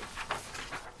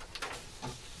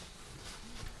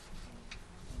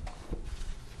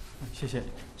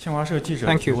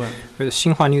 Thank you. With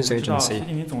Xinhua News Agency.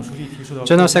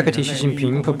 General Secretary Xi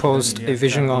Jinping proposed a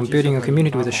vision on building a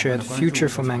community with a shared future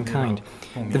for mankind.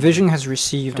 The vision has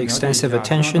received extensive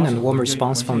attention and warm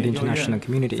response from the international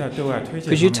community.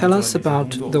 Could you tell us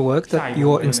about the work that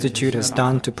your institute has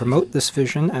done to promote this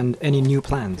vision and any new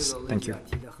plans? Thank you.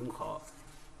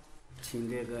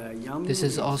 This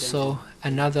is also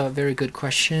another very good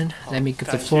question. Let me give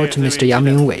the floor to Mr. Yang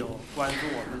Mingwei.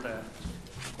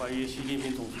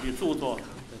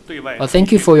 Well,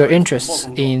 thank you for your interest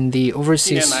in the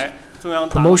overseas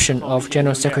promotion of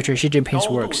General Secretary Xi Jinping's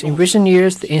works. In recent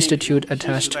years, the Institute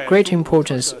attached great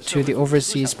importance to the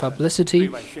overseas publicity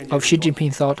of Xi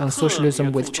Jinping thought on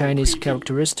socialism with Chinese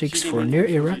characteristics for a new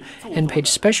era and paid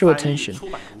special attention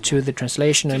to the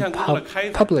translation and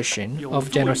publishing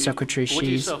of General Secretary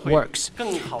Xi's works.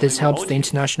 This helps the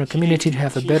international community to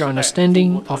have a better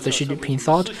understanding of the Xi Jinping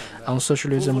thought on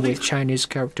socialism with Chinese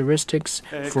characteristics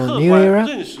for a new era,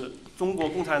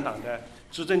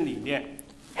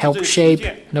 help shape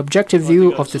an objective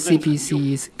view of the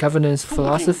CPC's governance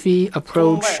philosophy,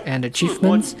 approach, and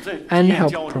achievements, and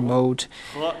help promote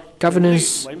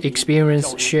governance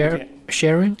experience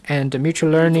sharing and mutual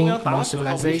learning among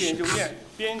civilizations.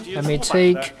 Let me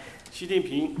take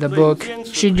the book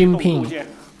Xi Jinping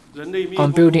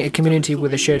on Building a Community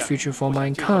with a Shared Future for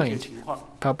Mankind,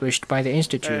 published by the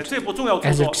Institute,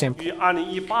 as an example.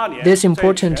 This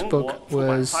important book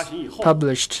was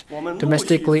published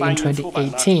domestically in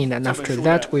 2018, and after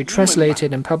that we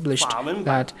translated and published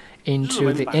that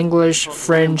into the English,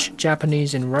 French,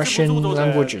 Japanese, and Russian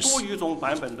languages.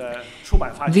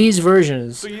 These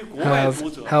versions have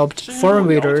helped foreign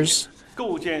readers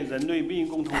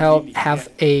have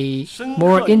a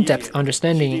more in-depth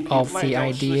understanding of the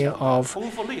idea of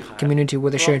community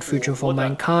with a shared future for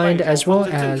mankind, as well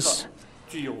as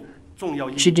Xi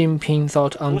Jinping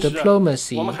thought on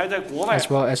diplomacy, as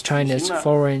well as China's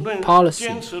foreign policy.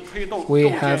 We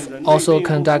have also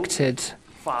conducted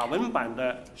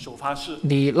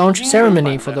the launch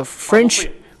ceremony for the French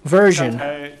version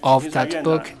of that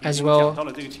book, as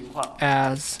well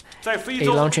as a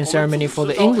launching ceremony for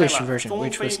the English version,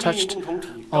 which was touched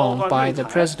on by the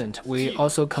President. We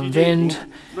also convened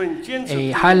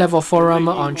a high-level forum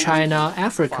on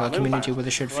China-Africa Community with a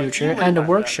Shared Future and a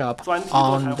workshop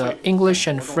on the English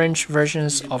and French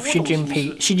versions of Xi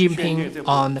Jinping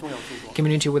on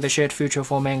Community with a Shared Future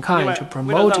for Mankind to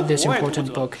promote this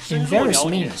important book in various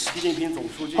means.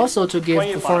 Also, to give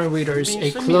the foreign readers a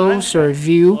closer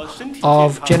view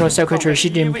of General Secretary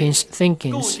Xi Jinping's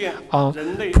thinkings on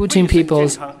putting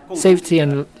people's safety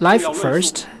and life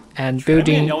first and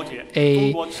building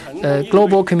a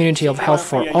global community of health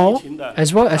for all,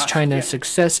 as well as China's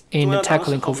success in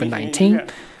tackling COVID-19,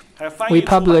 we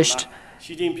published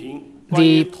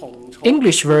the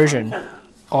English version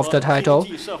of the title,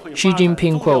 Xi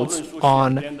Jinping Quotes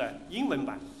on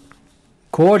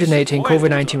Coordinating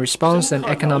COVID-19 Response and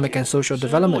Economic and Social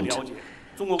Development,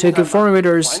 to give foreign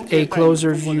readers a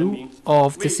closer view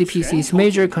of the CPC's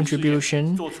major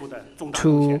contribution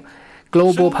to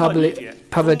global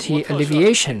poverty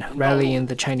alleviation, rallying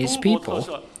the Chinese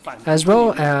people, as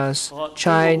well as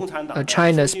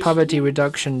China's poverty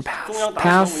reduction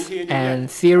path and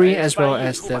theory, as well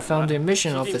as the founding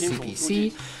mission of the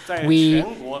CPC. We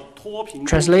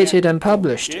translated and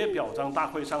published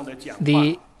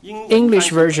the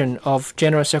English version of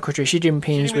General Secretary Xi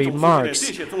Jinping's remarks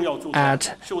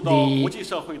at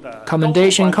the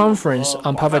Commendation Conference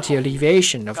on Poverty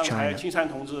Alleviation of China.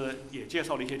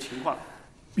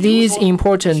 These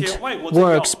important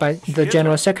works by the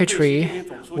General Secretary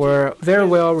were very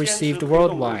well received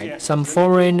worldwide. Some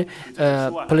foreign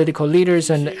political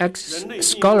leaders and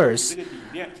scholars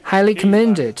highly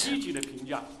commended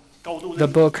the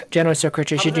book General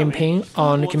Secretary Xi Jinping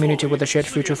on Community with a Shared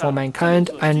Future for Mankind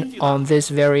and on this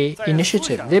very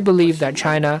initiative. They believe that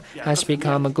China has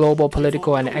become a global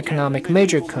political and economic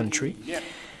major country.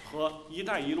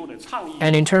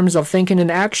 And in terms of thinking and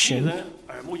action,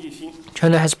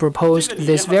 China has proposed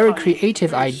this very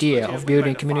creative idea of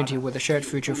building a community with a shared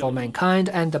future for mankind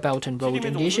and the Belt and Road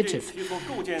Initiative.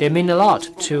 They mean a lot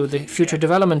to the future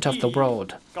development of the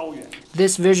world.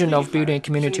 This vision of building a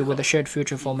community with a shared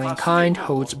future for mankind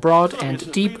holds broad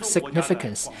and deep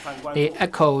significance. They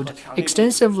echoed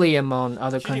extensively among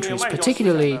other countries,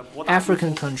 particularly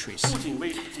African countries.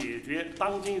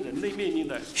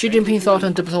 Xi Jinping thought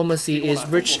on diplomacy is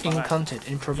rich in content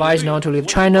and provides not only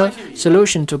China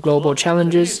solution to global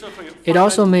challenges, it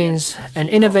also means an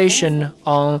innovation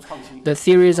on the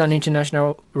theories on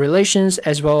international relations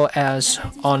as well as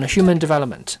on human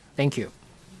development. Thank you.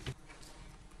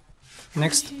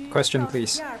 Next question,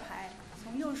 please.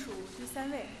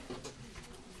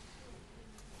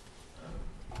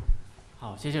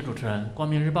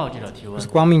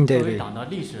 Guangming Daily.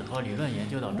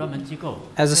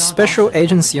 As a special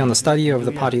agency on the study of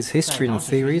the party's history and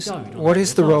theories, what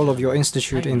is the role of your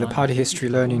institute in the party history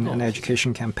learning and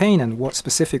education campaign, and what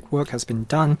specific work has been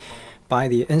done by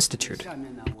the institute?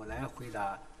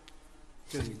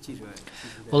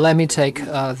 Well, let me take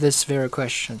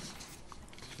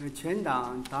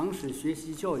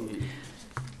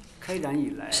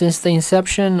Since the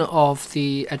inception of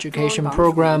the education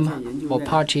program for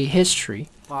party history,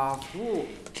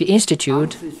 the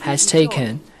Institute has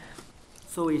taken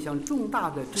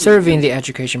serving the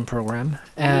education program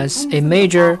as a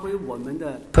major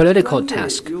political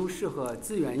task.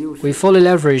 We fully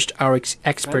leveraged our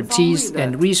expertise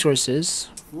and resources,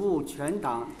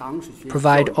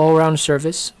 provide all-round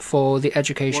service for the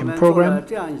education program,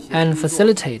 and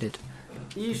facilitated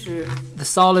the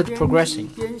solid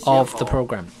progressing of the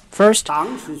program. First,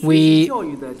 we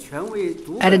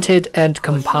edited and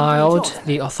compiled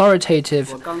the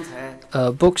authoritative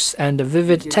books and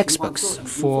vivid textbooks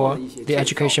for the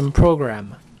education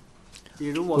program,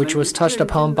 which was touched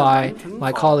upon by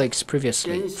my colleagues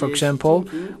previously. For example,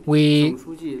 we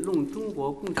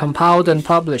compiled and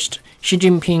published Xi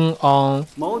Jinping on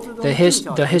the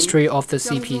history of the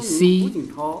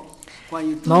CPC,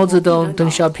 Mao Zedong,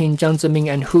 Deng Xiaoping, Jiang Zemin,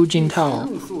 and Hu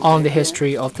Jintao on the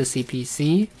history of the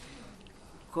CPC,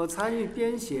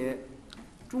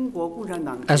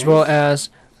 as well as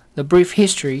the brief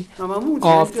history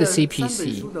of the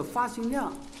CPC.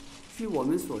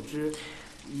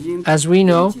 As we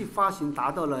know,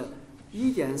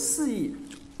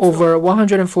 over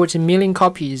 140 million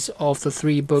copies of the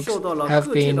three books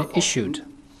have been issued,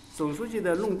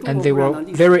 and they were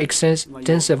very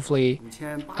extensively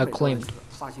acclaimed.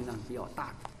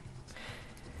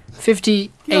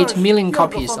 58 million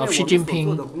copies of Xi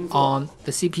Jinping on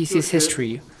the CPC's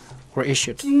history were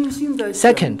issued.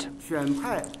 Second,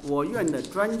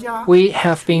 we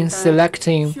have been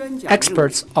selecting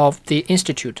experts of the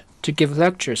Institute to give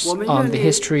lectures on the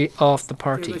history of the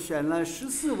party.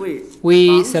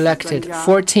 We selected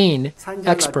 14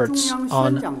 experts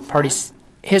on party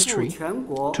history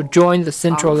to join the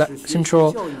central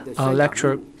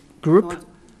lecture group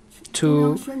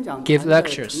to give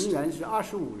lectures.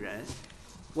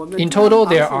 In total,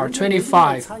 there are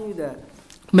 25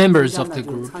 members of the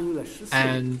group,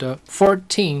 and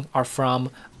 14 are from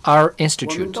our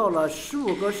institute.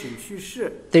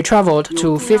 They traveled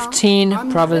to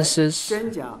 15 provinces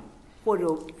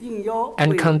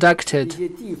and conducted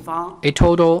a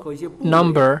total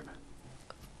number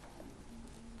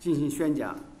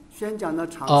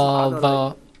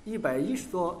of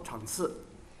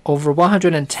over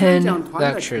 110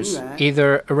 lectures,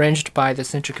 either arranged by the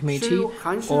Central Committee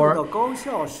or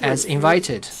as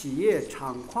invited.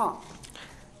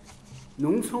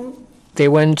 They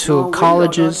went to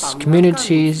colleges,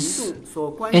 communities,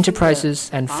 enterprises,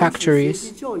 and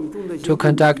factories to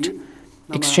conduct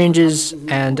exchanges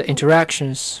and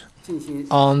interactions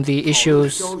on the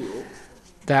issues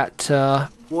that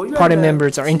party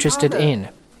members are interested in.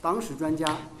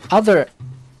 Other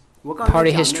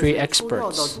party history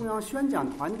experts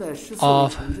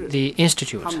of the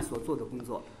Institute,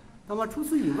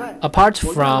 apart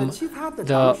from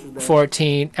the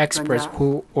 14 experts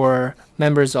who were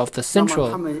members of the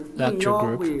Central Lecture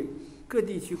Group,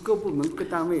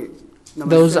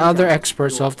 those other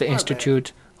experts of the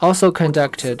Institute also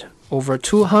conducted over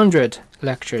 200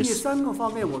 lectures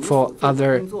for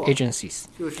other agencies.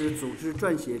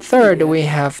 Third, we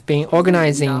have been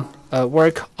organizing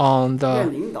work on the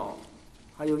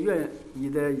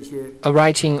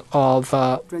writing of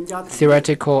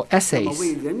theoretical essays.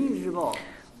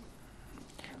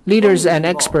 Leaders and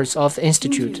experts of the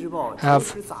Institute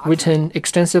have written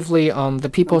extensively on the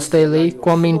People's Daily,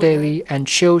 Guangming Daily, and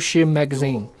Qiushi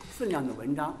magazine.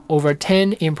 Over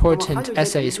 10 important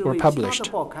essays were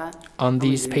published on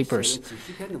these papers.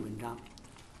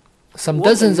 Some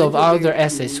dozens of other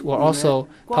essays were also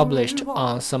published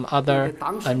on some other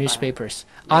newspapers.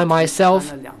 I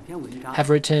myself have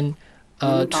written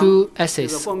 2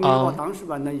 essays on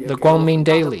the Guangming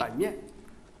Daily,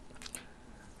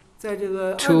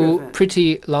 2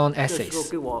 pretty long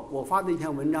essays.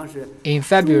 In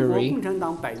February,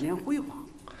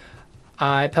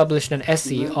 I published an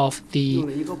essay of the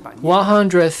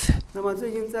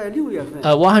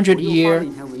 100-year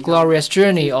glorious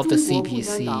journey of the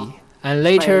CPC, and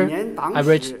later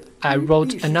I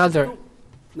wrote another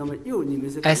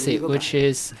essay, which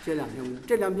is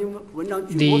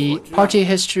the party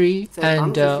history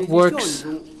and works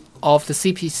of the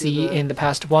CPC in the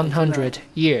past 100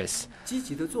 years.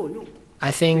 I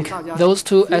think those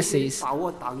 2 essays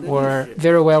were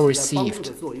very well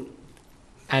received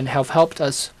and have helped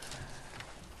us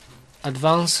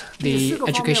advance the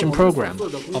education program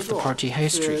of the party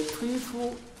history.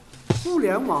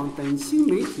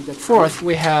 Fourth,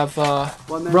 we have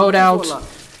rolled out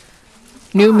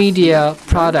new media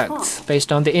products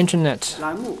based on the internet.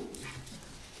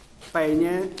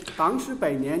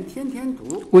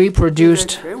 We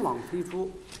produced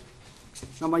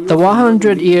The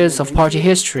 100 years of party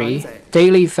history,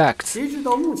 daily facts,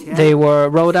 they were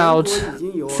rolled out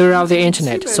throughout the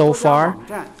internet so far,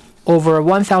 over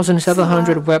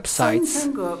 1,700 websites,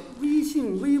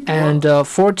 and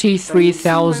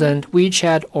 43,000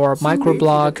 WeChat or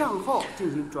microblog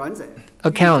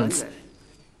accounts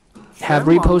have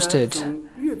reposted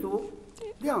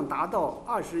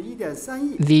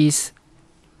this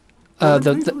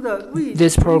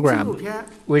program,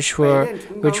 which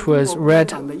was read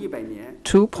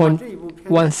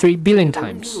 2.13 billion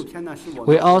times.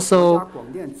 We also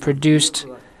produced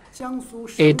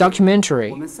a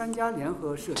documentary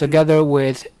together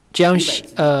with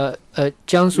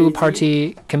Jiangsu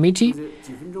Party Committee,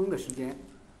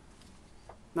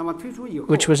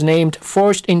 which was named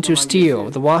Forged into Steel,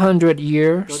 the 100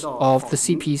 years of the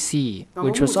CPC,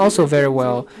 which was also very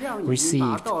well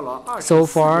received. So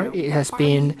far, it has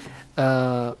been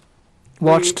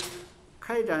watched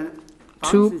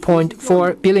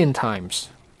 2.4 billion times.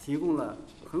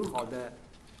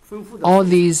 All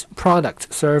these products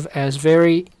serve as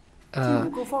very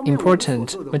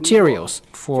important materials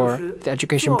for the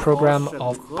education program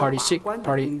of party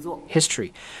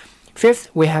history. Fifth,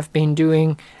 we have been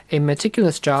doing a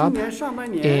meticulous job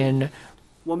in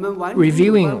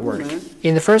reviewing work.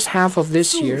 In the first half of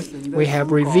this year, we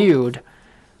have reviewed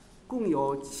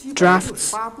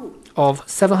drafts of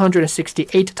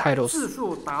 768 titles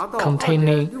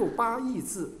containing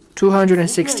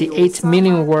 268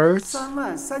 million words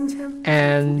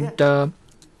and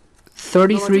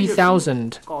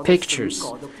 33,000 pictures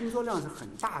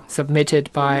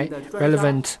submitted by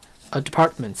relevant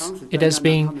departments. It has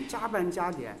been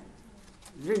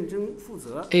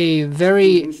a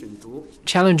very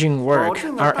challenging work.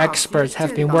 Our experts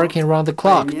have been working around the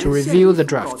clock to review the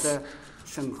drafts,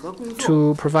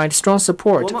 to provide strong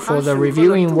support for the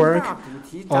reviewing work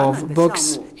of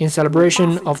books in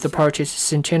celebration of the party's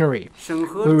centenary.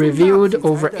 We reviewed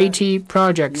over 80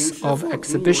 projects of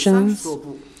exhibitions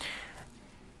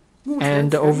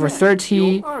and over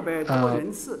 30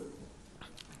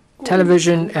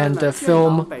 television and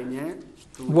film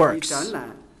works.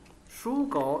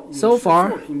 So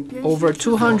far, over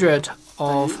 200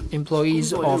 of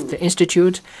employees of the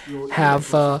Institute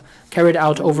have carried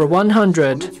out over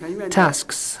 100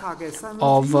 tasks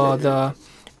of the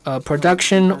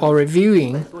production or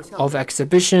reviewing of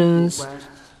exhibitions,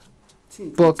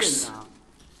 books,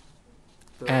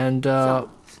 and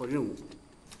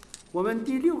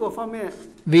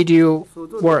video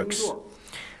works.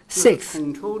 Sixth,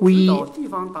 we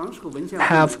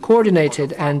have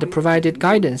coordinated and provided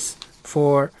guidance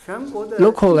for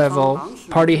local-level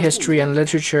party history and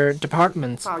literature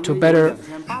departments to better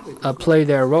play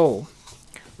their role.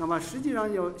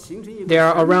 There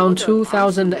are around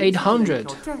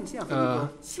 2,800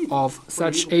 of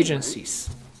such agencies.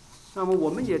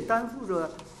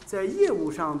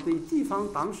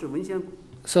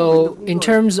 So, in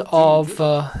terms of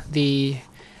the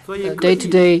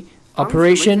day-to-day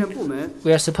operation,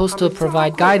 we are supposed to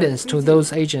provide guidance to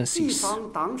those agencies.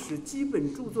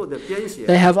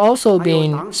 They have also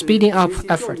been speeding up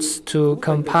efforts to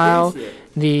compile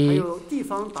the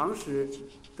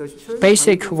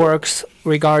basic works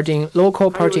regarding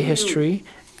local party history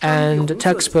and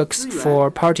textbooks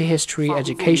for party history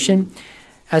education,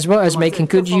 as well as making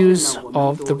good use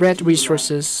of the red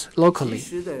resources locally.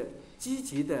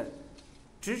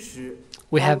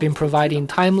 We have been providing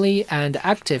timely and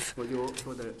active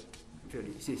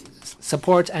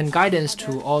support and guidance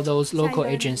to all those local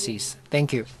agencies.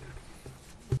 Thank you.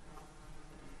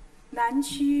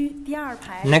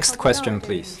 Next question,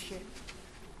 please.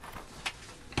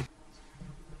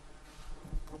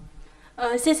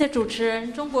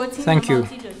 Thank you.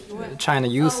 China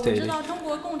Youth Daily.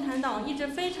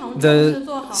 The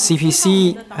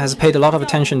CPC has paid a lot of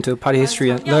attention to party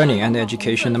history learning and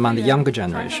education among the younger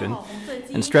generation,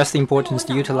 and stressed the importance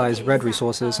to utilize red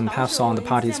resources and pass on the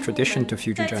party's tradition to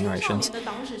future generations.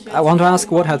 I want to ask,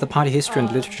 what have the party history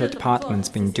and literature departments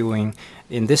been doing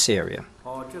in this area?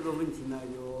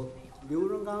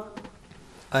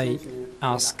 I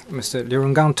ask Mr. Liu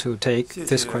Ronggang to take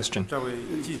this question.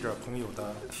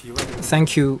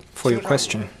 Thank you for your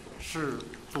question.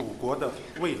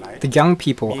 The young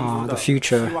people are the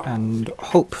future and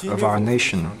hope of our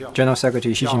nation. General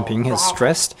Secretary Xi Jinping has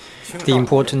stressed the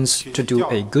importance to do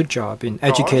a good job in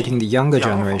educating the younger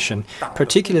generation,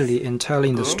 particularly in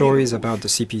telling the stories about the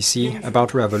CPC,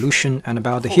 about revolution, and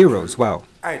about the heroes well,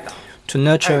 to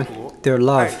nurture their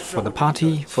love for the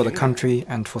party, for the country,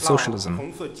 and for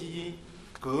socialism.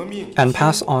 and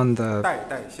pass on the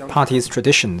party's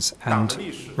traditions and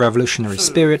revolutionary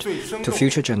spirit to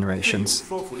future generations.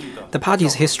 The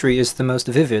party's history is the most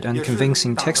vivid and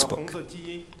convincing textbook,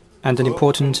 and an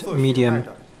important medium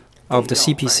of the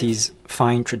CPC's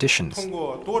fine traditions.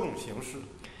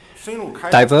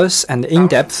 Diverse and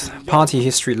in-depth party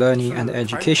history learning and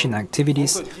education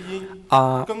activities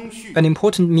are an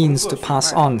important means to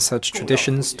pass on such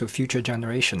traditions to future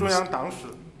generations.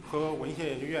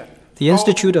 The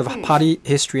Institute of Party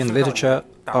History and Literature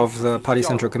of the Party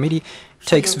Central Committee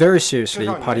takes very seriously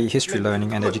party history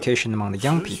learning and education among the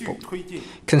young people.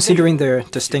 Considering their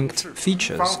distinct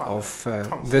features of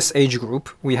this age group,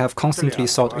 we have constantly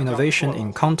sought innovation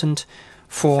in content,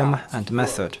 form, and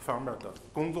method.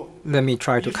 Let me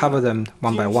try to cover them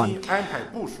one by one.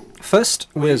 First,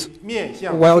 with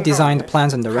well-designed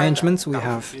plans and arrangements, we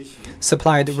have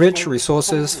supplied rich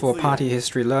resources for party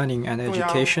history learning and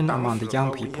education among the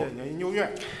young people.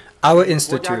 Our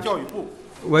institute,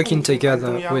 working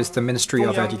together with the Ministry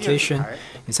of Education,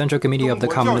 the Central Committee of the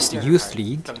Communist Youth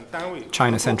League,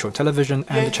 China Central Television,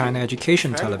 and China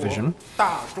Education Television,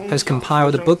 has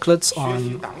compiled booklets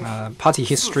on party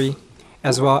history,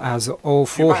 as well as all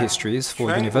four histories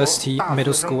for university,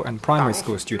 middle school, and primary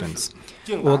school students,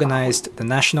 organized the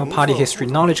National Party History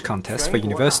Knowledge Contest for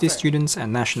university students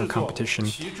and national competition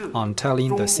on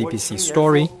telling the CPC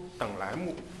story,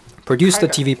 produced a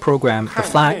TV program, The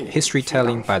Flag History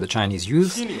Telling by the Chinese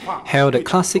Youth, held a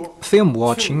classic film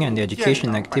watching and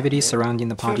education activities surrounding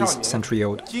the party's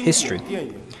century-old history.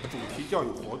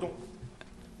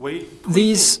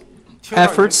 These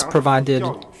efforts provided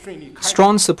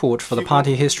strong support for the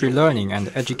party history learning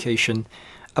and education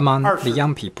among the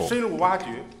young people.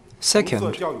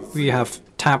 Second, we have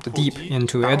tapped deep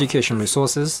into education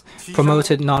resources,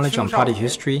 promoted knowledge on party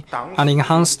history, and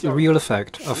enhanced the real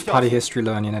effect of party history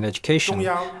learning and education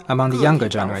among the younger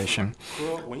generation.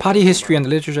 Party history and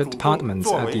literature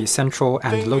departments at the central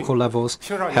and local levels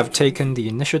have taken the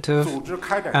initiative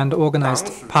and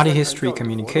organized party history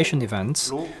communication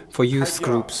events for youth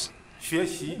groups.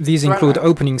 These include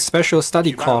opening special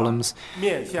study columns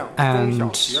and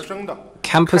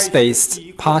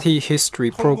campus-based party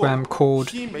history program called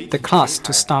The Class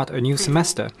to Start a New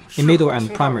Semester in middle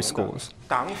and primary schools,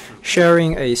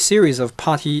 sharing a series of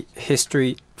party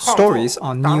history stories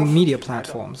on new media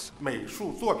platforms,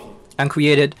 and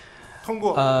created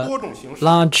a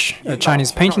large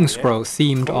Chinese painting scroll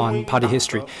themed on party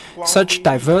history. Such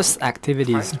diverse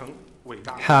activities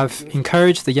have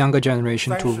encouraged the younger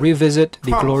generation to revisit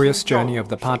the glorious journey of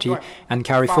the party and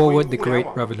carry forward the great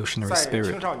revolutionary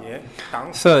spirit.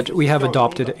 Third, we have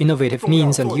adopted innovative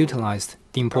means and utilized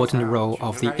the important role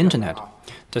of the Internet.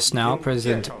 Just now,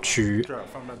 President Qu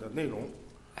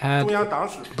had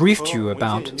briefed you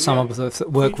about some of the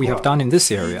work we have done in this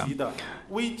area.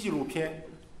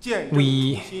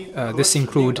 This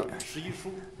includes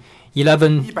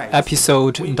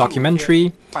 11-episode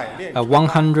documentary, a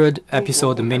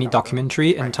 100-episode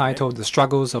mini-documentary entitled The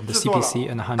Struggles of the CPC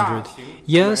in 100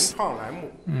 Years,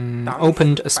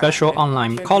 opened a special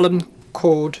online column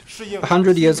called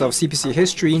 100 Years of CPC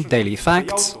History, Daily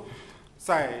Facts,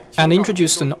 and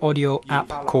introduced an audio app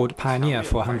called Pioneer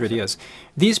for 100 Years.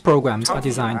 These programs are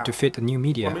designed to fit the new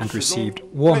media and received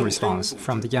warm response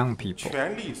from the young people.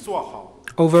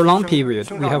 Over a long period,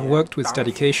 we have worked with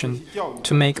dedication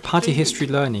to make party history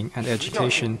learning and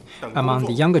education among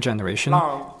the younger generation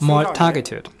more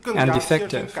targeted and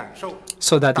effective,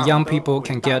 so that the young people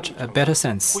can get a better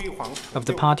sense of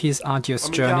the party's arduous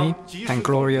journey and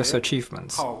glorious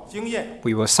achievements.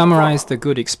 We will summarize the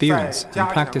good experience and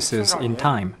practices in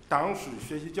time,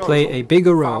 play a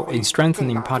bigger role in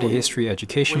strengthening party history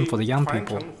education for the young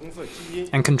people,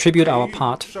 and contribute our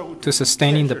part to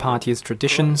sustaining the party's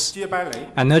traditions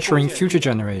and nurturing future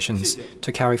generations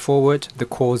to carry forward the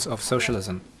cause of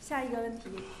socialism.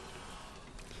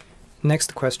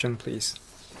 Next question, please.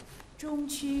 中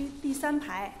区第3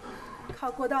排，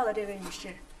靠过道的这位女士。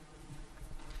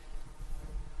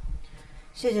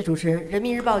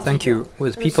 Thank you.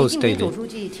 With People's Daily.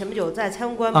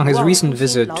 On his recent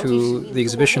visit to the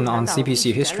exhibition on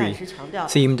CPC history,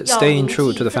 themed Staying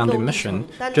True to the Founding Mission,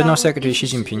 General Secretary Xi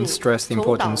Jinping stressed the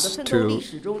importance to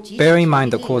bear in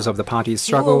mind the cause of the party's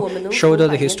struggle, shoulder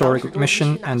the historic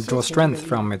mission, and draw strength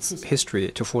from its history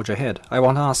to forge ahead. I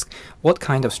want to ask, what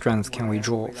kind of strength can we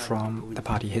draw from the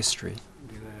party history?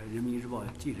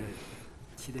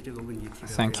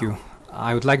 Thank you.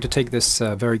 I would like to take this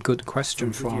very good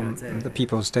question from the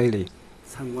People's Daily.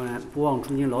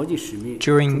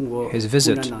 During his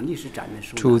visit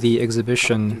to the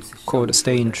exhibition called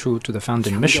Staying True to the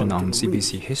Founding Mission on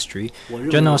CPC history,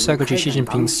 General Secretary Xi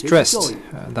Jinping stressed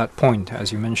that point,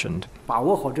 as you mentioned.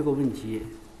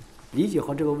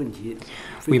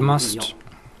 We must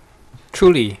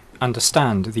truly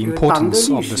understand the importance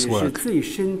of this work.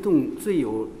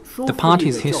 The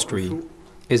party's history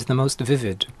is the most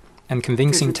vivid and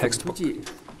convincing textbook.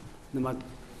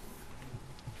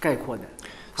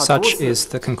 Such is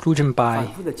the conclusion by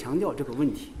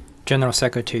General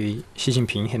Secretary Xi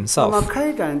Jinping himself.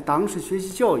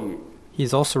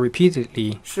 He's also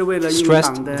repeatedly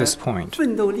stressed this point.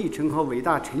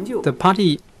 The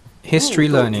party history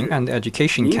learning and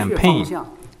education campaign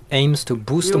aims to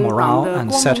boost morale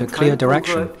and set a clear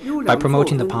direction by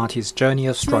promoting the party's journey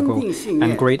of struggle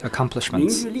and great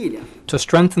accomplishments, to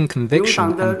strengthen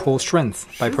conviction and pour strength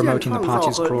by promoting the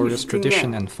party's glorious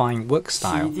tradition and fine work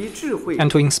style,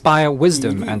 and to inspire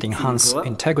wisdom and enhance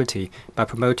integrity by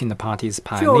promoting the party's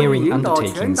pioneering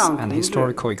undertakings and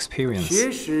historical experience,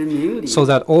 so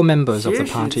that all members of the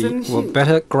party will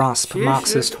better grasp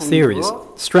Marxist theories,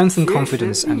 strengthen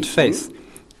confidence and faith,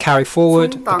 carry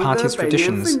forward the party's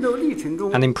traditions,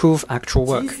 and improve actual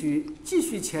work,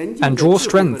 and draw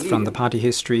strength from the party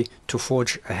history to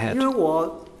forge ahead.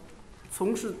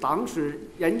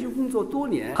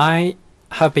 I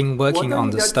have been working on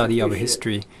the study of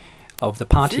history of the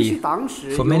party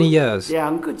for many years.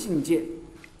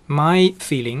 My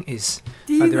feeling is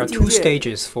that there are two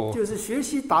stages for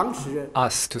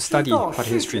us to study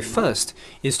party history. First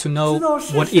is to know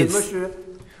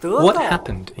what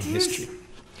happened in history.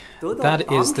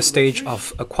 That is the stage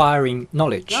of acquiring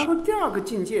knowledge.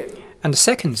 And the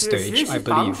second stage, I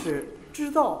believe,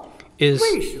 is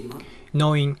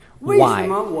knowing why.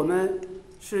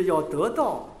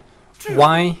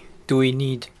 Why do we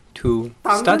need to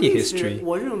study history?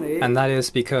 And that is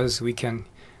because we can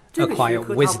acquire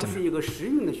wisdom.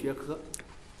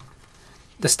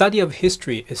 The study of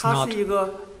history is not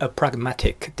a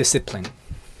pragmatic discipline.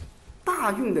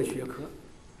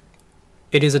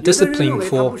 It is a discipline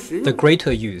for the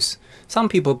greater use. Some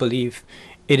people believe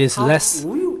it is less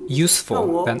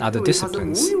useful than other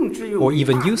disciplines, or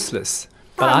even useless.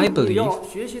 But I believe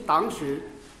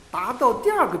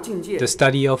the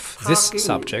study of this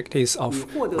subject is of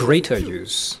greater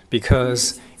use,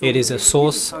 because it is a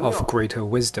source of greater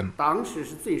wisdom.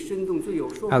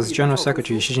 As General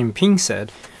Secretary Xi Jinping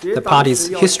said, the party's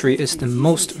history is the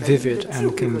most vivid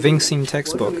and convincing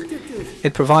textbook.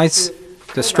 It provides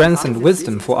the strength and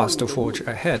wisdom for us to forge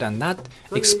ahead, and that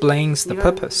explains the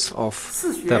purpose of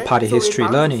the party history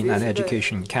learning and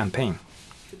education campaign.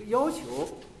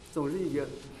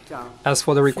 As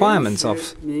for the requirements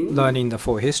of learning the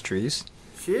four histories,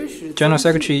 General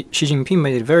Secretary Xi Jinping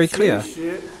made it very clear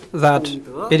that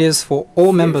it is for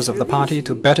all members of the party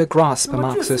to better grasp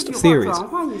Marxist theories,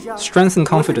 strengthen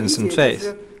confidence and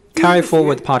faith, carry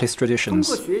forward party's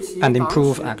traditions, and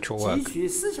improve actual work.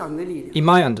 In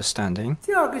my understanding,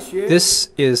 this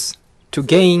is to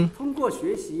gain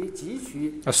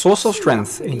a source of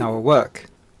strength in our work,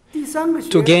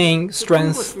 to gain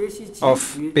strength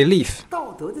of belief,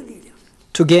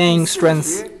 to gain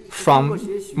strength from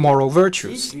moral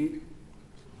virtues,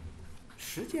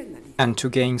 and to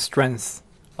gain strength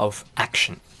of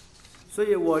action.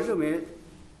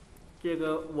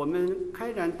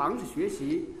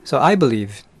 So I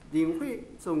believe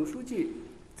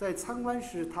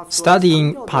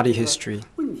studying party history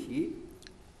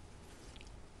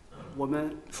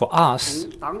for us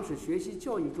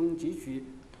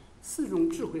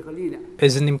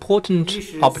is an important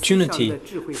opportunity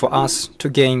for us to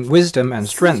gain wisdom and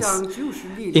strength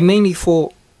in mainly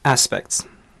four aspects.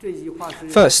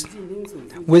 First,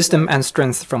 wisdom and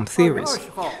strength from theories.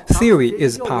 Theory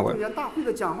is power.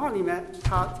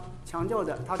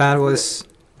 That was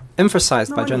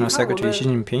emphasized by General Secretary Xi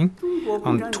Jinping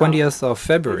on 20th of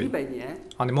February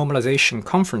on the mobilization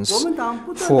conference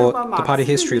for the party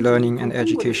history learning and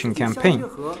education campaign.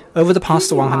 Over the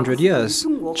past 100 years,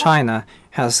 China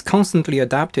has constantly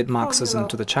adapted Marxism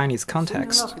to the Chinese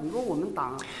context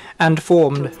and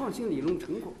formed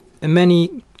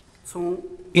many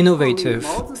innovative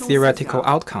theoretical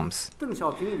outcomes,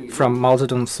 from Mao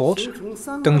Zedong thought,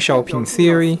 Deng Xiaoping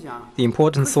theory, the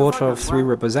important thought of three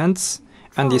represents,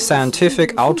 and the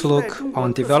scientific outlook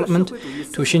on development,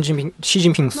 to Xi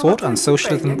Jinping thought on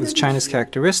socialism with Chinese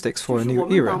characteristics for a new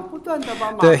era.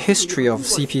 The history of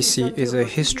CPC is a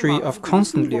history of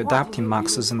constantly adapting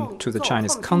Marxism to the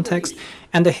Chinese context,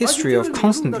 and a history of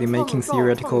constantly making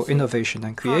theoretical innovation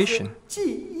and creation.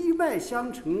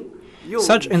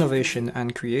 Such innovation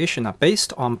and creation are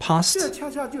based on past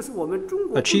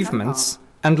achievements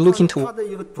and looking to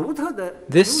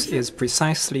this is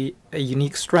precisely a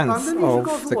unique strength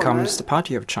of the Communist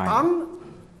Party of China.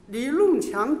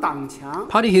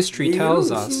 Party history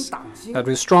tells us that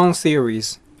with strong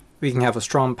theories, we can have a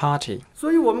strong party.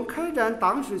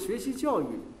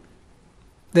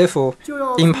 Therefore,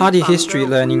 in party history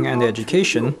learning and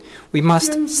education, we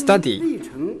must study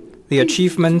the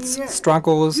achievements,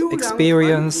 struggles,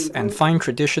 experience, and fine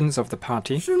traditions of the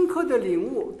party,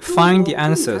 find the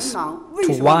answers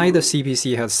to why the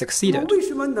CPC has succeeded.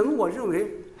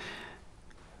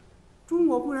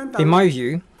 In my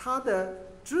view,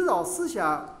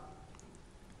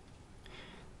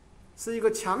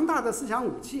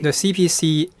 the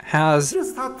CPC has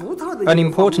an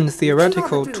important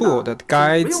theoretical tool that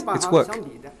guides its work,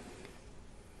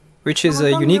 which is a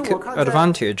unique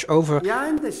advantage over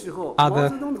other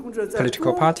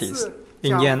political parties.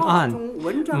 In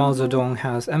Yan'an, Mao Zedong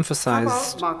has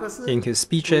emphasized in his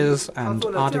speeches and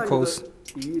articles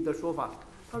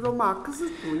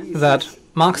that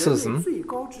Marxism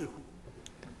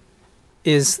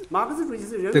is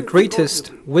the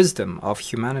greatest wisdom of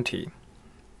humanity.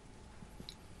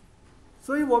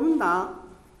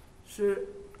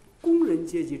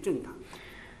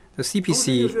 The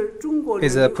CPC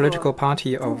is a political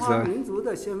party of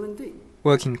the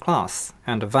working class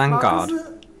and a vanguard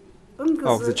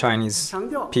of the Chinese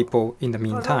people in the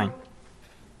meantime.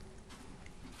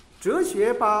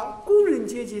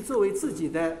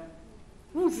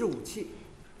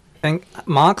 And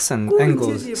Marx and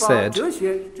Engels said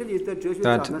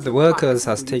that the workers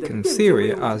has taken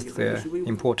theory as their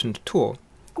important tool.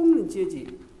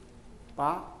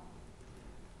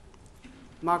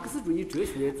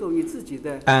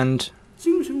 And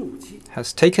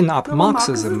has taken up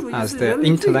Marxism as their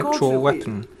intellectual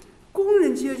weapon.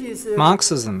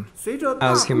 Marxism,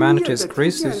 as humanity's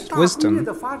greatest wisdom,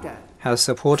 has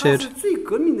supported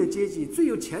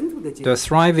the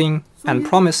thriving and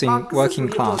promising working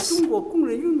class.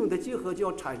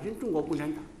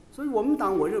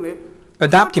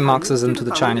 Adapting Marxism to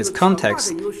the Chinese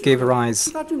context gave rise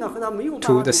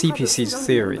to the CPC's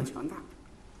theory.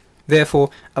 Therefore,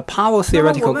 a power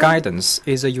theoretical guidance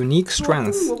is a unique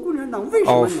strength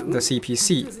of the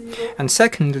CPC. And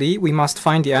secondly, we must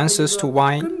find the answers to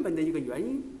why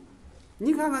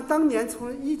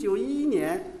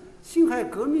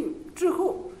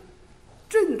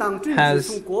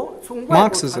has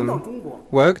Marxism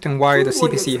worked and why the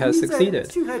CPC has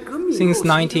succeeded. Since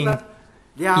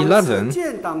 1911,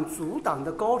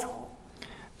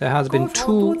 there has been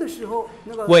two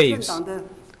waves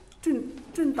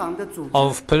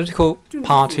of political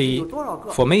party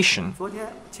formation.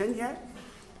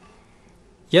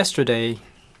 Yesterday,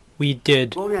 we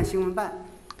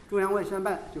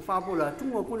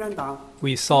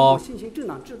saw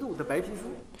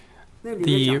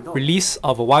the release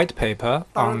of a white paper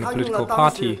on the political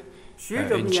party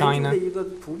in China,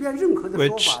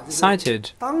 which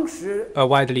cited a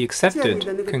widely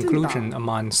accepted conclusion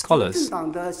among scholars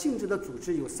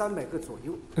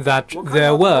that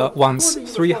there were once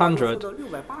 300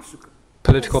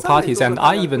 political parties, and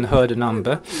I even heard a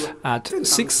number at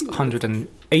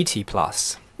 680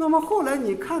 plus.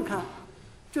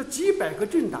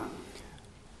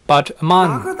 But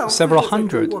among several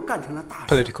hundred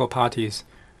political parties,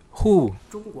 who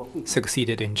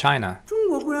succeeded in China?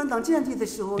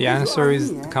 The answer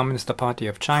is the Communist Party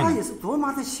of China.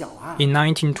 In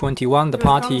 1921, the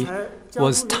party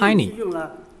was tiny.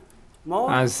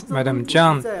 As Madame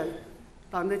Jiang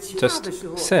just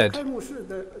said,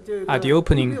 at the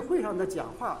opening,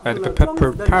 at the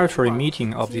preparatory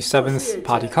meeting of the 7th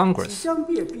Party Congress,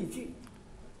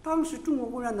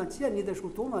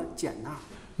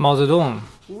 Mao Zedong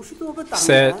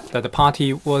said that the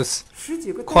party was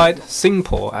quite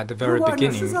simple at the very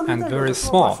beginning and very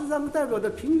small.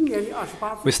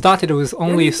 We started with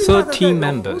only 13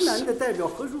 members,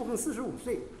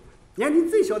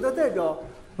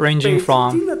 ranging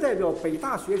from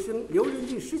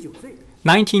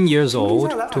 19 years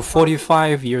old to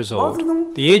 45 years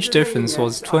old. The age difference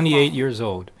was 28 years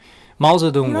old. Mao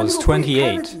Zedong was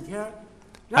 28.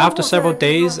 After several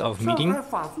days of meeting,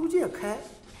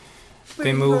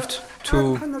 they moved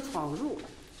to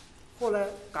the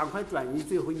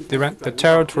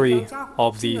territory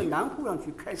of the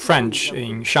French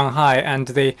in Shanghai, and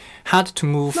they had to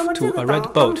move to a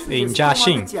red boat in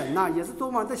Jiaxing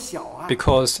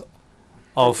because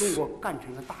of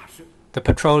the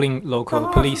patrolling local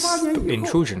police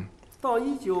intrusion.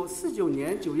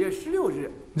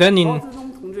 Then in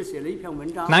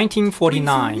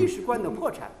 1949,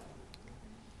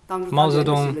 Mao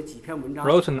Zedong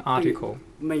wrote an article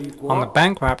on the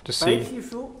bankruptcy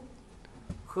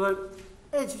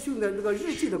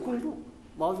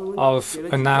of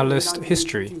a nihilist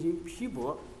history.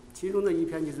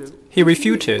 He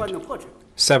refuted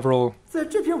several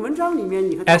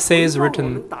essays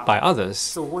written by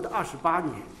others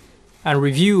and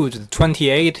reviewed the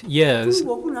 28 years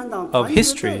of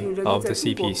history of the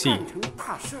CPC.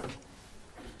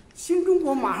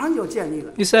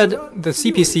 He said the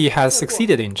CPC has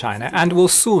succeeded in China and will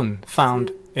soon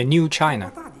found a new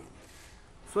China.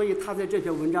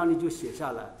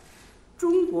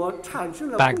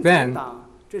 Back then,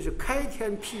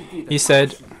 he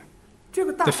said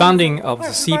the founding of the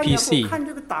CPC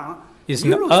is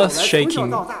an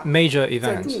earth-shaking major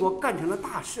event.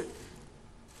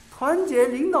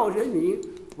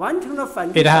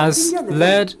 It has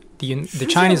led the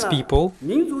Chinese people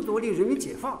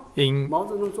in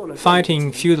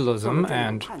fighting feudalism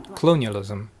and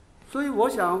colonialism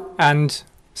and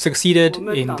succeeded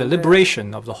in the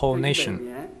liberation of the whole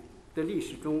nation.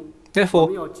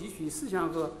 Therefore,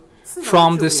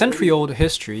 from the century-old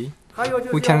history,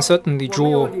 we can certainly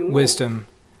draw wisdom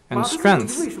and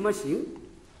strength.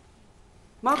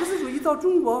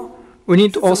 We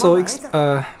need to also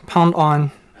expound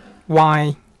on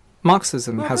why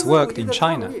Marxism has worked in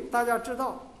China.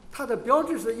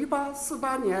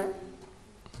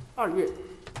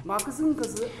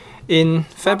 In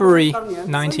February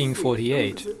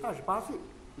 1948,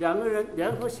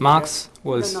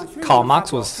 Karl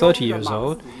Marx was 30 years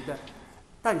old.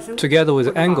 Together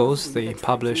with Engels, they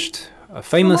published a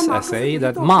famous essay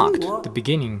that marked the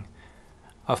beginning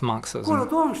of Marxism.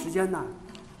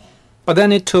 But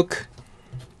then it took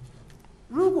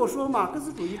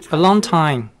a long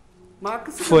time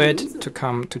for it to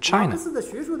come to China.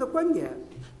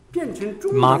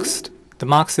 The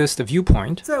Marxist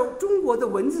viewpoint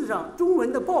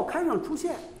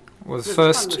was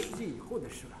first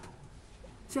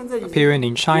appearing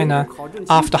in China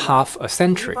after half a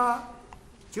century.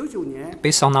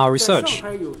 Based on our research,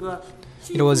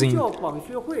 it was in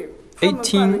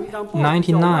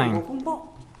 1899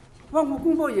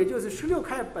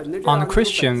 on a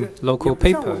Christian local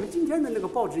paper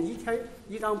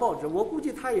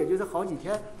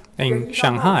in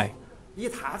Shanghai.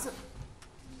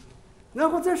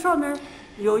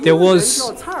 There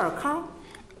was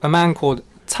a man called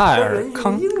Cai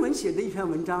Kang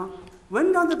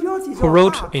who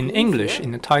wrote in English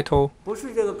in the title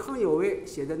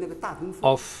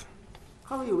of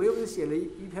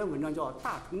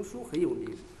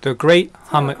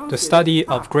the study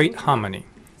of great harmony.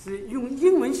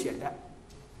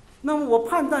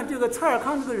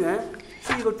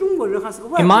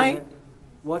 In my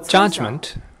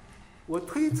judgment,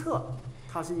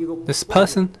 this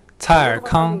person, Cai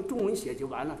Kang,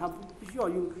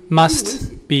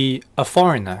 must be a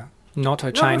foreigner, not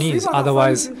a Chinese,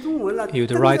 otherwise he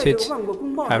would write it,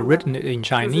 written it in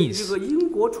Chinese.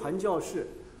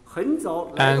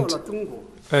 And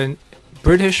a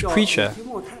British preacher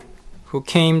who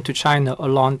came to China a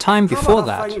long time before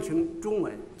that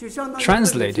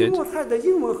translated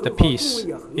the piece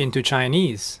into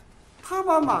Chinese.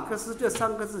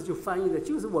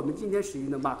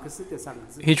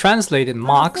 He translated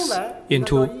Marx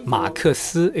into 马克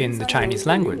思 in the Chinese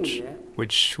language,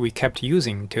 which we kept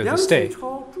using till this day.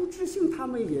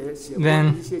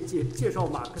 Then,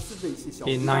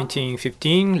 in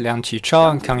 1915, Liang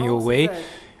Qichao and Kang Youwei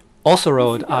also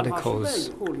wrote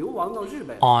articles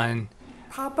on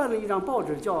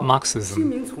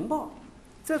Marxism.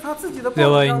 They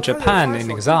were in Japan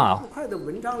in exile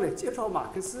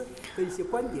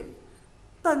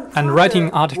and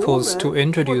writing articles to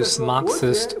introduce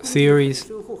Marxist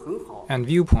theories and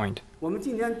viewpoint.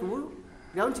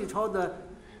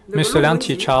 Mr. Liang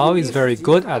Qichao is very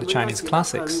good at Chinese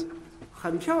classics,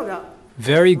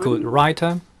 very good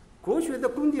writer,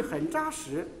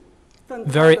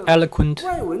 very eloquent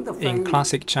in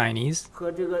classic Chinese,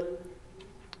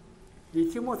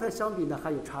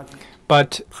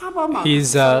 but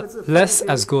he's less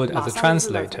as good as a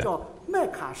translator.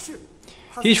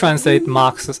 He translates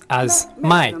Marx as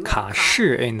麦卡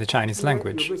士 in the Chinese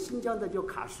language.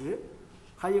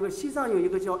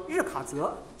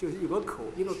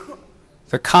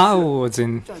 The ka was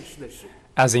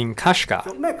as in Kashgar,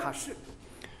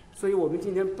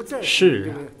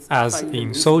 shi as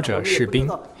in soldier, 士兵.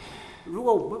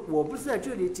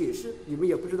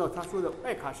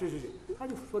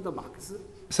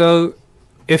 So,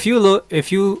 if you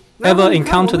ever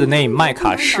encounter the name 麦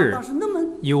卡士,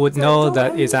 you would know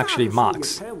that it's actually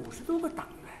Marx.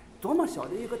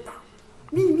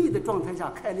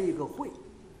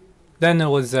 Then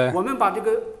there was in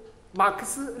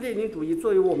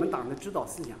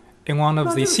one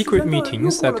of the secret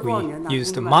meetings that we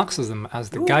used Marxism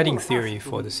as the guiding theory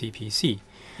for the CPC.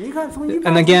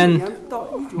 And again,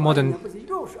 more than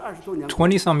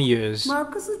 20-some years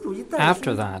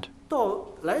after that,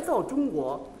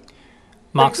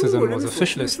 Marxism was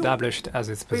officially established as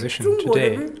its position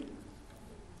today.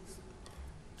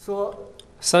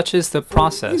 Such is the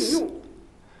process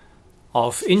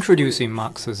of introducing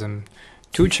Marxism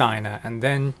to China and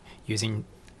then using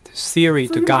this theory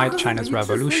to guide China's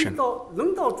revolution.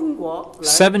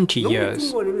 70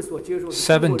 years.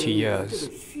 70 years.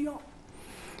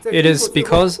 It is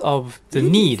because of the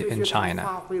need in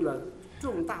China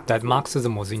that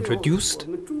Marxism was introduced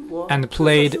and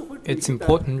played its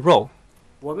important role.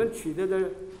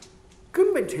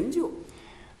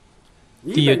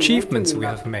 The achievements we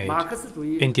have made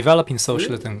in developing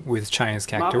socialism with Chinese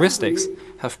characteristics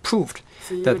have proved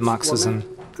that Marxism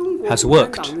has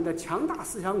worked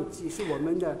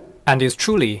and is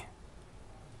truly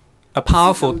a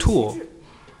powerful tool,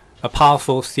 a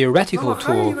powerful theoretical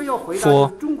tool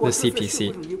for the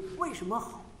CPC.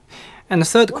 And the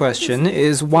third question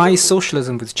is why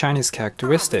socialism with Chinese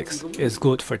characteristics is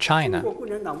good for China.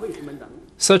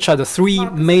 Such are the three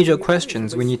major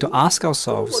questions we need to ask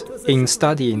ourselves in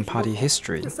studying party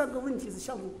history.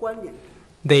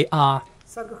 They are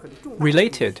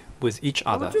related with each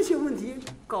other.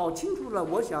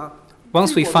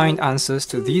 Once we find answers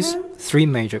to these three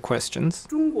major questions,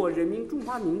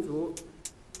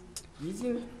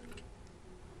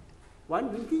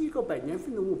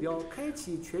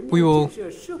 we will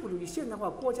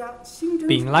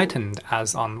be enlightened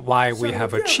as on why we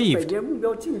have achieved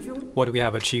what we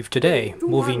have achieved today,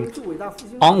 moving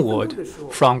onward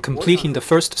from completing the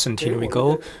first centenary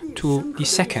goal to the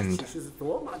second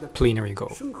plenary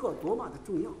goal.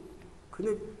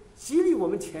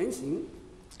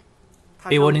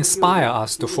 It will inspire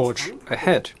us to forge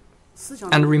ahead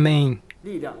and remain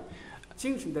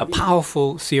a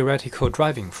powerful theoretical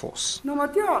driving force.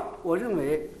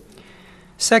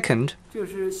 Second,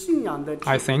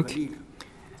 I think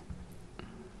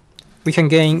we can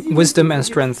gain wisdom and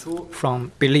strength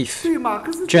from belief.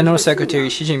 General Secretary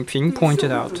Xi Jinping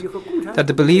pointed out that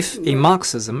the belief in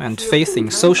Marxism and faith in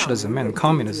socialism and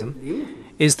communism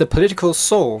is the political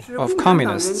soul of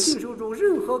communists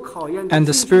and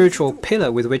the spiritual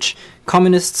pillar with which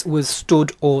communists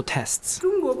withstood all tests. The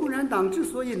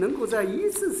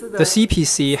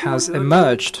CPC has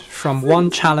emerged from one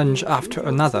challenge after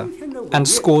another and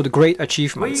scored great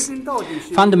achievements.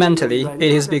 Fundamentally,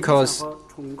 it is because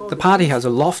the party has a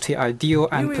lofty ideal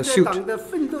and pursuit,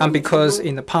 and because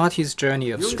in the party's journey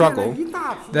of struggle,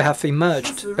 there have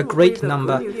emerged a great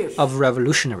number of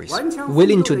revolutionaries,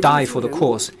 willing to die for the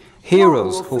cause,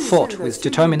 heroes who fought with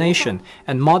determination,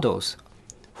 and models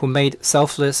who made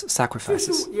selfless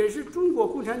sacrifices.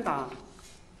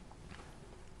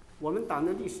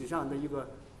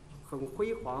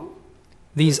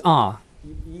 These are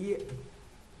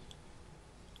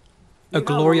a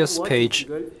glorious page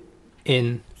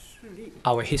in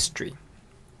our history.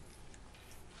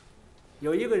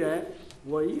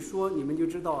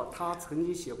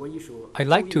 I'd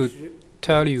like to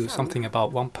tell you something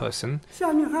about one person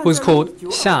who is called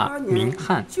Xia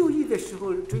Minghan.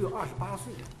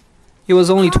 He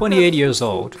was only 28 years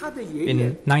old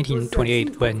in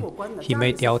 1928 when he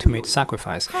made the ultimate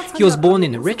sacrifice. He was born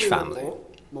in a rich family.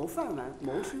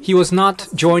 He was not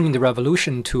joining the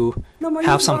revolution to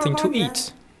have something to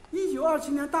eat.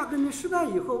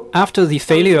 After the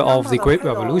failure of the Great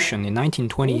Revolution in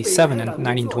 1927 and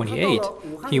 1928,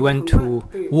 he went to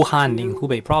Wuhan in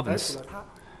Hubei province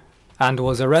and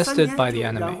was arrested by the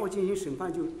enemy.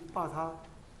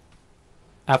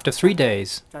 After 3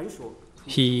 days,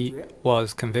 he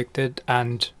was convicted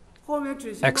and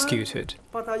executed.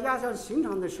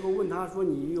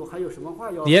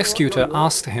 The executor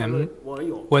asked him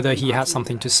whether he had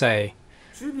something to say.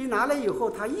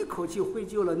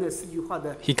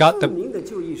 He got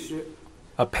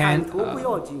a pen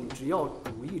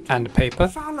and paper.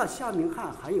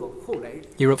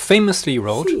 He famously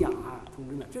wrote,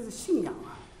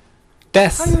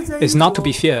 "Death is not to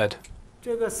be feared.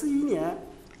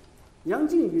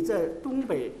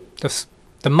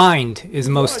 The mind is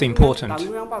most important.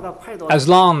 As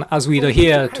long as we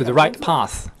adhere to the right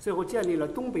path,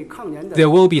 there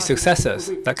will be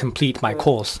successors that complete my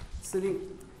course."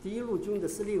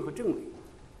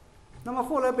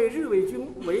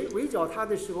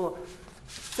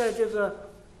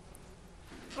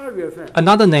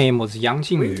 Another name was Yang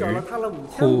Jingyu,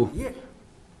 who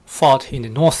fought in the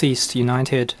Northeast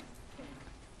United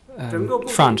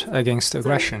front against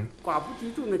aggression.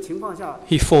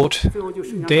 He fought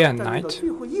day and night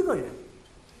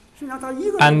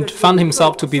and found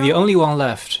himself to be the only one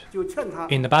left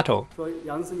in the battle.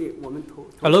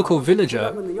 A local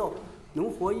villager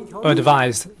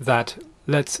advised that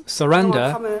let's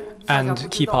surrender and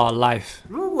keep our life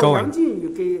going.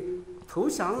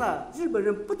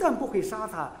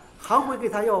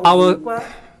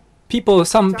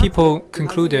 Some people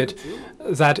concluded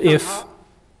that if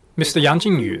Mr. Yang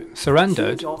Jingyu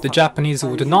surrendered, the Japanese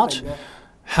would not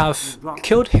have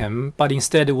killed him, but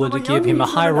instead would give him a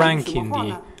high rank in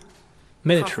the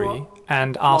military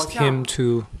and ask him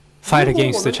to fight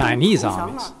against the Chinese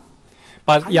armies.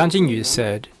 But Yang Jingyu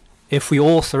said, if we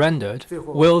all surrendered,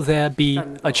 will there be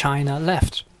a China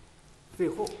left?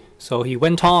 So he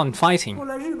went on fighting.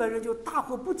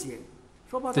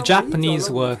 The Japanese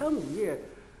were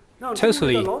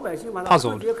totally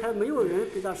puzzled.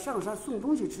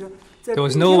 There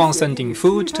was no one sending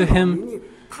food to him.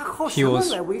 He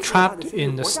was trapped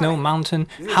in the snow mountain.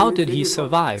 How did he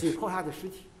survive?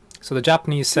 So the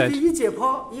Japanese said,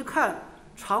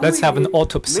 let's have an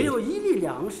autopsy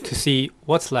to see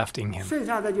what's left in him.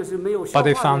 But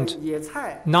they found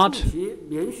not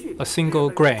a single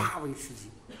grain.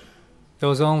 There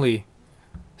was only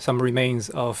some remains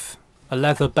of a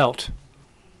leather belt.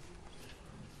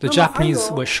 The Japanese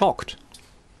were shocked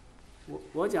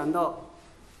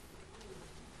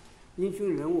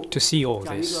to see all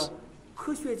this.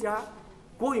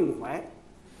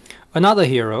 Another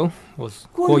hero was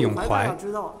Qu Qingshan.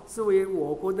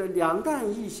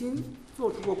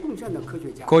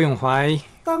 Qu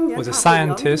Qingshan was a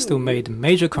scientist who made a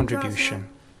major contribution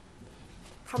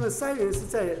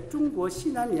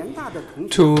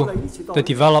to the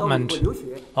development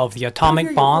of the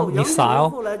atomic bomb,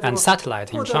 missile, and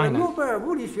satellite in China.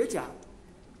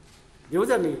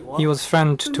 He was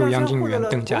friend to Yang Jingyu and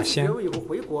Deng Jiaxian.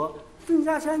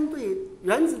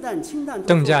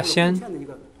 Deng Jiaxian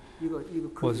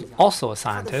was also a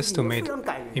scientist who made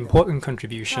important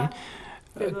contribution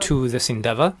to this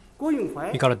endeavor.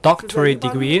 He got a doctorate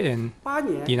degree in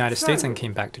the United States and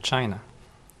came back to China.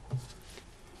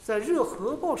 It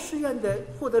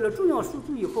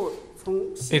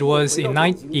was in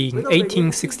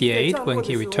 1868 when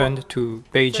he returned to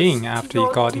Beijing after he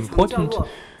got important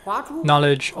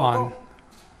knowledge on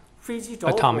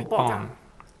atomic bomb.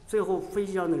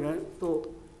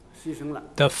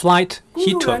 The flight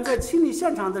he took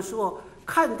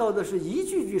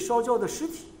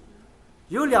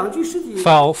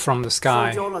fell from the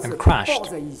sky and crashed.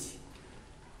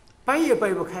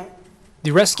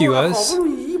 The rescuers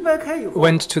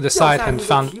went to the site and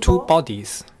found two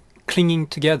bodies clinging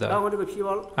together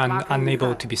and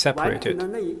unable to be separated.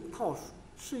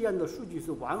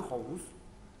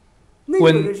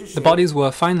 When the bodies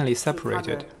were finally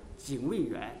separated,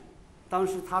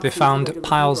 they found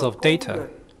piles of data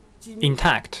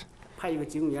intact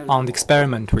on the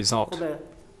experiment result.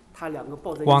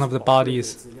 One of the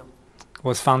bodies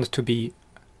was found to be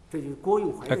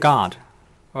a guard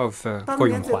of Qu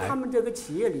Qingshan.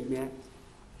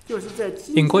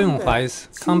 In Qu Qingshan's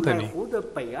company,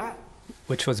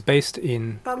 which was based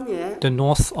in the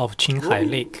north of Qinghai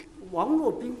Lake,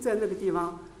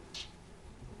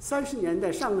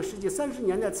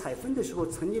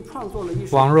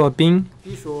 Wang Ruobing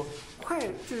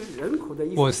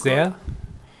was there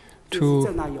to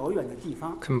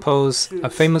compose a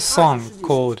famous song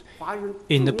called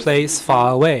In the Place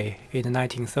Far Away in the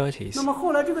 1930s.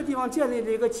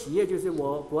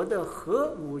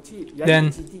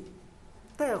 Then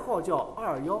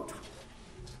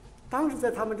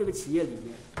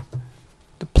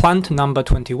the plant number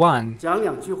 21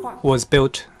 was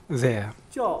built there.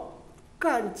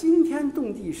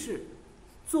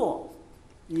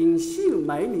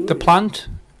 The plant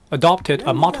adopted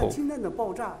a motto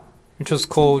which was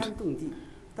called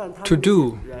to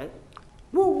do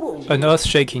an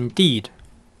earth-shaking deed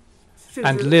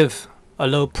and live a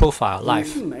low-profile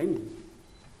life.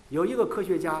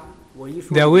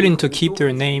 They are willing to keep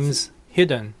their names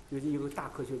hidden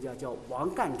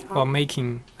while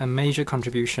making a major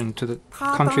contribution to the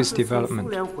country's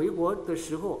development.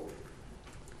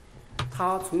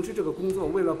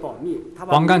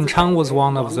 Wang Ganchang was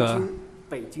one of the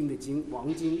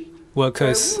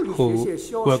workers who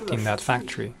worked in that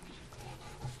factory.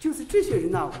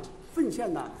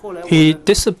 He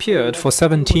disappeared for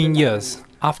 17 years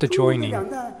after joining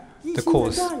the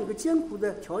cause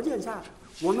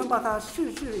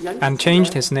and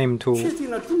changed his name to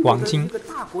Wang Jing.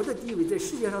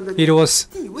 It was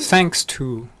thanks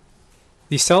to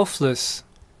the selfless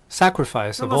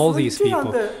sacrifice of all these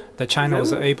people that China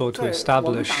was able to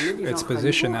establish its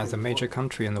position as a major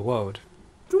country in the world.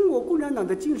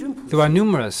 There are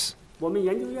numerous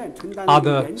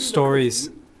other stories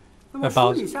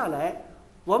about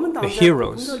the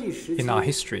heroes in our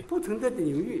history,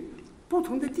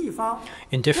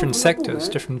 in different sectors,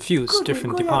 different fields,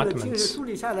 different departments.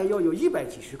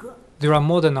 There are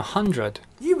more than 100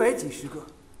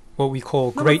 what we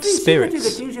call great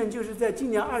spirits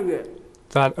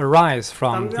that arise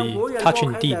from the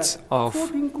touching deeds of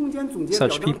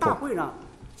such people.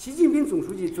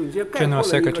 General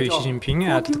Secretary Xi Jinping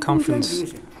at the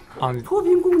conference on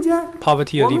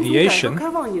poverty alleviation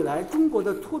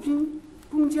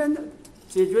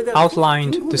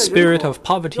outlined the spirit of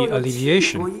poverty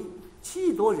alleviation.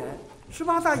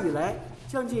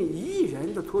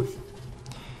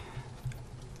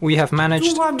 We have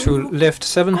managed to lift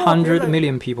 700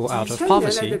 million people out of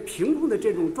poverty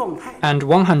and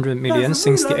 100 million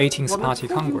since the 18th Party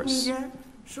Congress.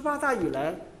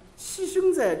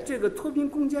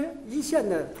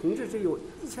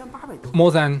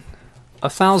 More than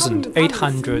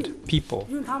 1,800 people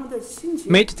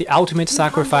made the ultimate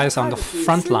sacrifice on the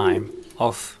front line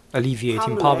of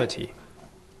alleviating poverty.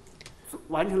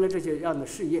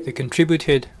 They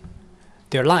contributed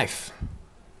their life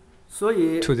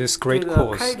to this great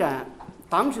cause.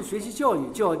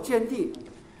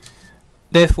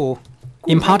 Therefore,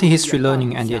 in party history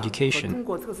learning and education,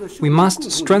 we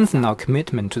must strengthen our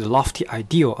commitment to the lofty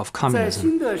ideal of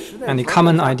communism and the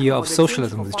common idea of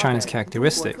socialism with Chinese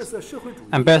characteristics,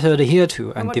 and better adhere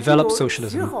to and develop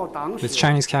socialism with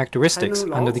Chinese characteristics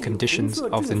under the conditions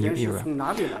of the new era.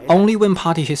 Only when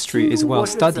party history is well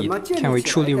studied can we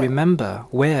truly remember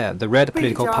where the red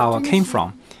political power came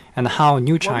from and how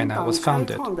New China was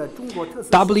founded.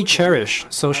 Doubly cherish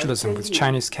socialism with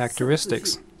Chinese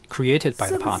characteristics created by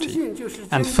the party,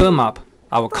 and firm up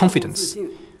our confidence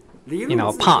in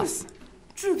our path,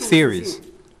 theories,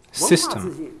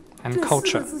 system, and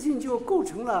culture.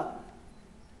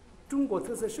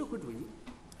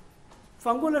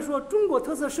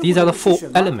 These are the four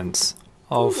elements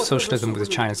of socialism with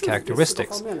Chinese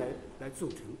characteristics.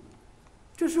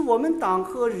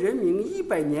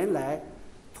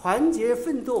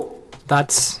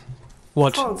 That's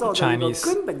what Chinese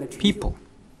people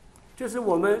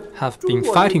have been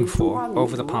fighting for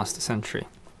over the past century.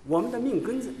 And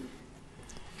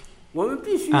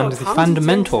the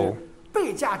fundamental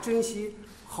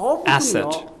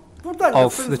asset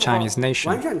of the Chinese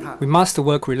nation. We must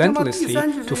work relentlessly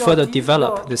to further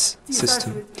develop this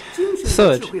system.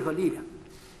 Third,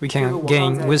 we can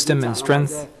gain wisdom and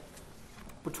strength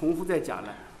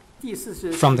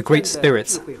from the great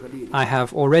spirits. I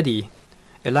have already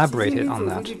elaborated on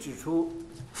that.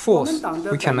 Fourth,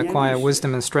 we can acquire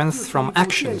wisdom and strength from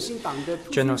actions.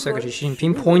 General Secretary Xi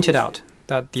Jinping pointed out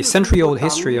that the century-old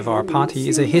history of our party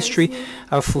is a history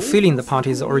of fulfilling the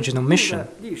party's original mission,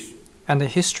 and a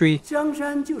history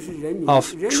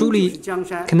of truly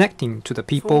connecting to the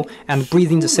people and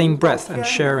breathing the same breath and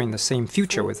sharing the same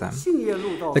future with them.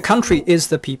 The country is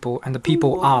the people, and the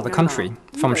people are the country.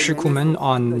 From Shikumen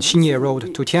on Xinye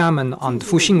Road to Tiananmen on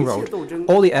Fuxing Road,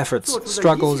 all the efforts,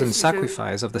 struggles, and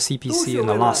sacrifice of the CPC in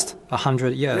the last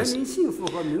 100 years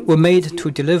were made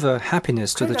to deliver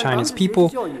happiness to the Chinese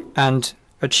people and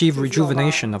achieve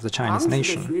rejuvenation of the Chinese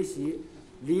nation.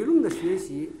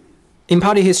 In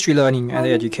party history learning and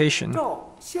education,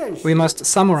 we must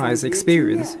summarize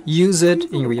experience, use it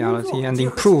in reality, and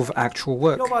improve actual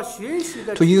work.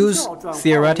 To use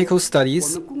theoretical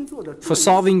studies for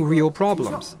solving real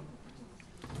problems.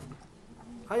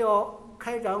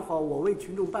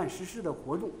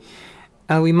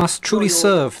 And we must truly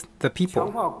serve the people,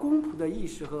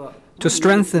 to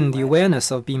strengthen the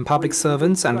awareness of being public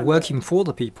servants and working for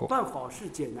the people,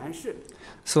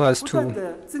 so as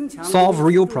to solve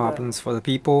real problems for the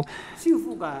people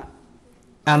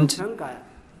and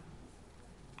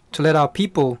to let our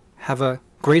people have a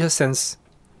greater sense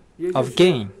of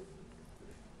gain,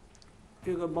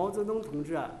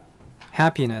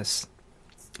 happiness,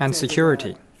 and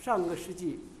security.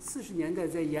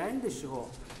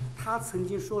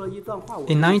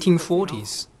 In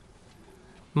 1940s,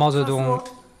 Mao Zedong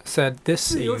said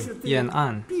this in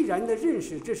Yan'an.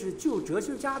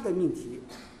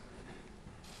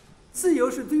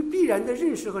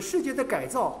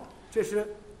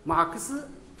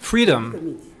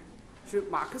 Freedom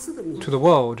to the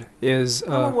world is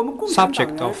a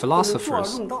subject of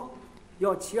philosophers.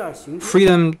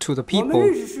 Freedom to the people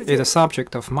is a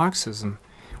subject of Marxism.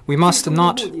 We must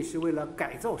not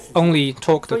only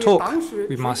talk the talk,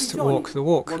 we must walk the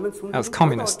walk as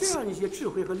communists.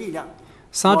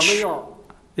 Such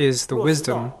is the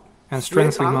wisdom and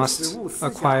strength we must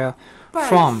acquire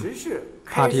from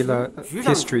party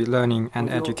history, learning, and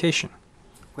education.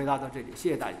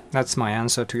 That's my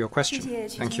answer to your question.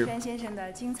 Thank you.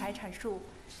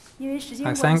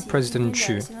 I thank President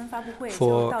Qu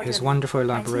for his wonderful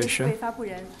elaboration.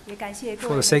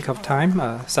 For the sake of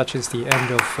time, such is the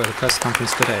end of the press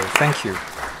conference today. Thank you.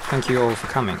 Thank you all for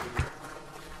coming.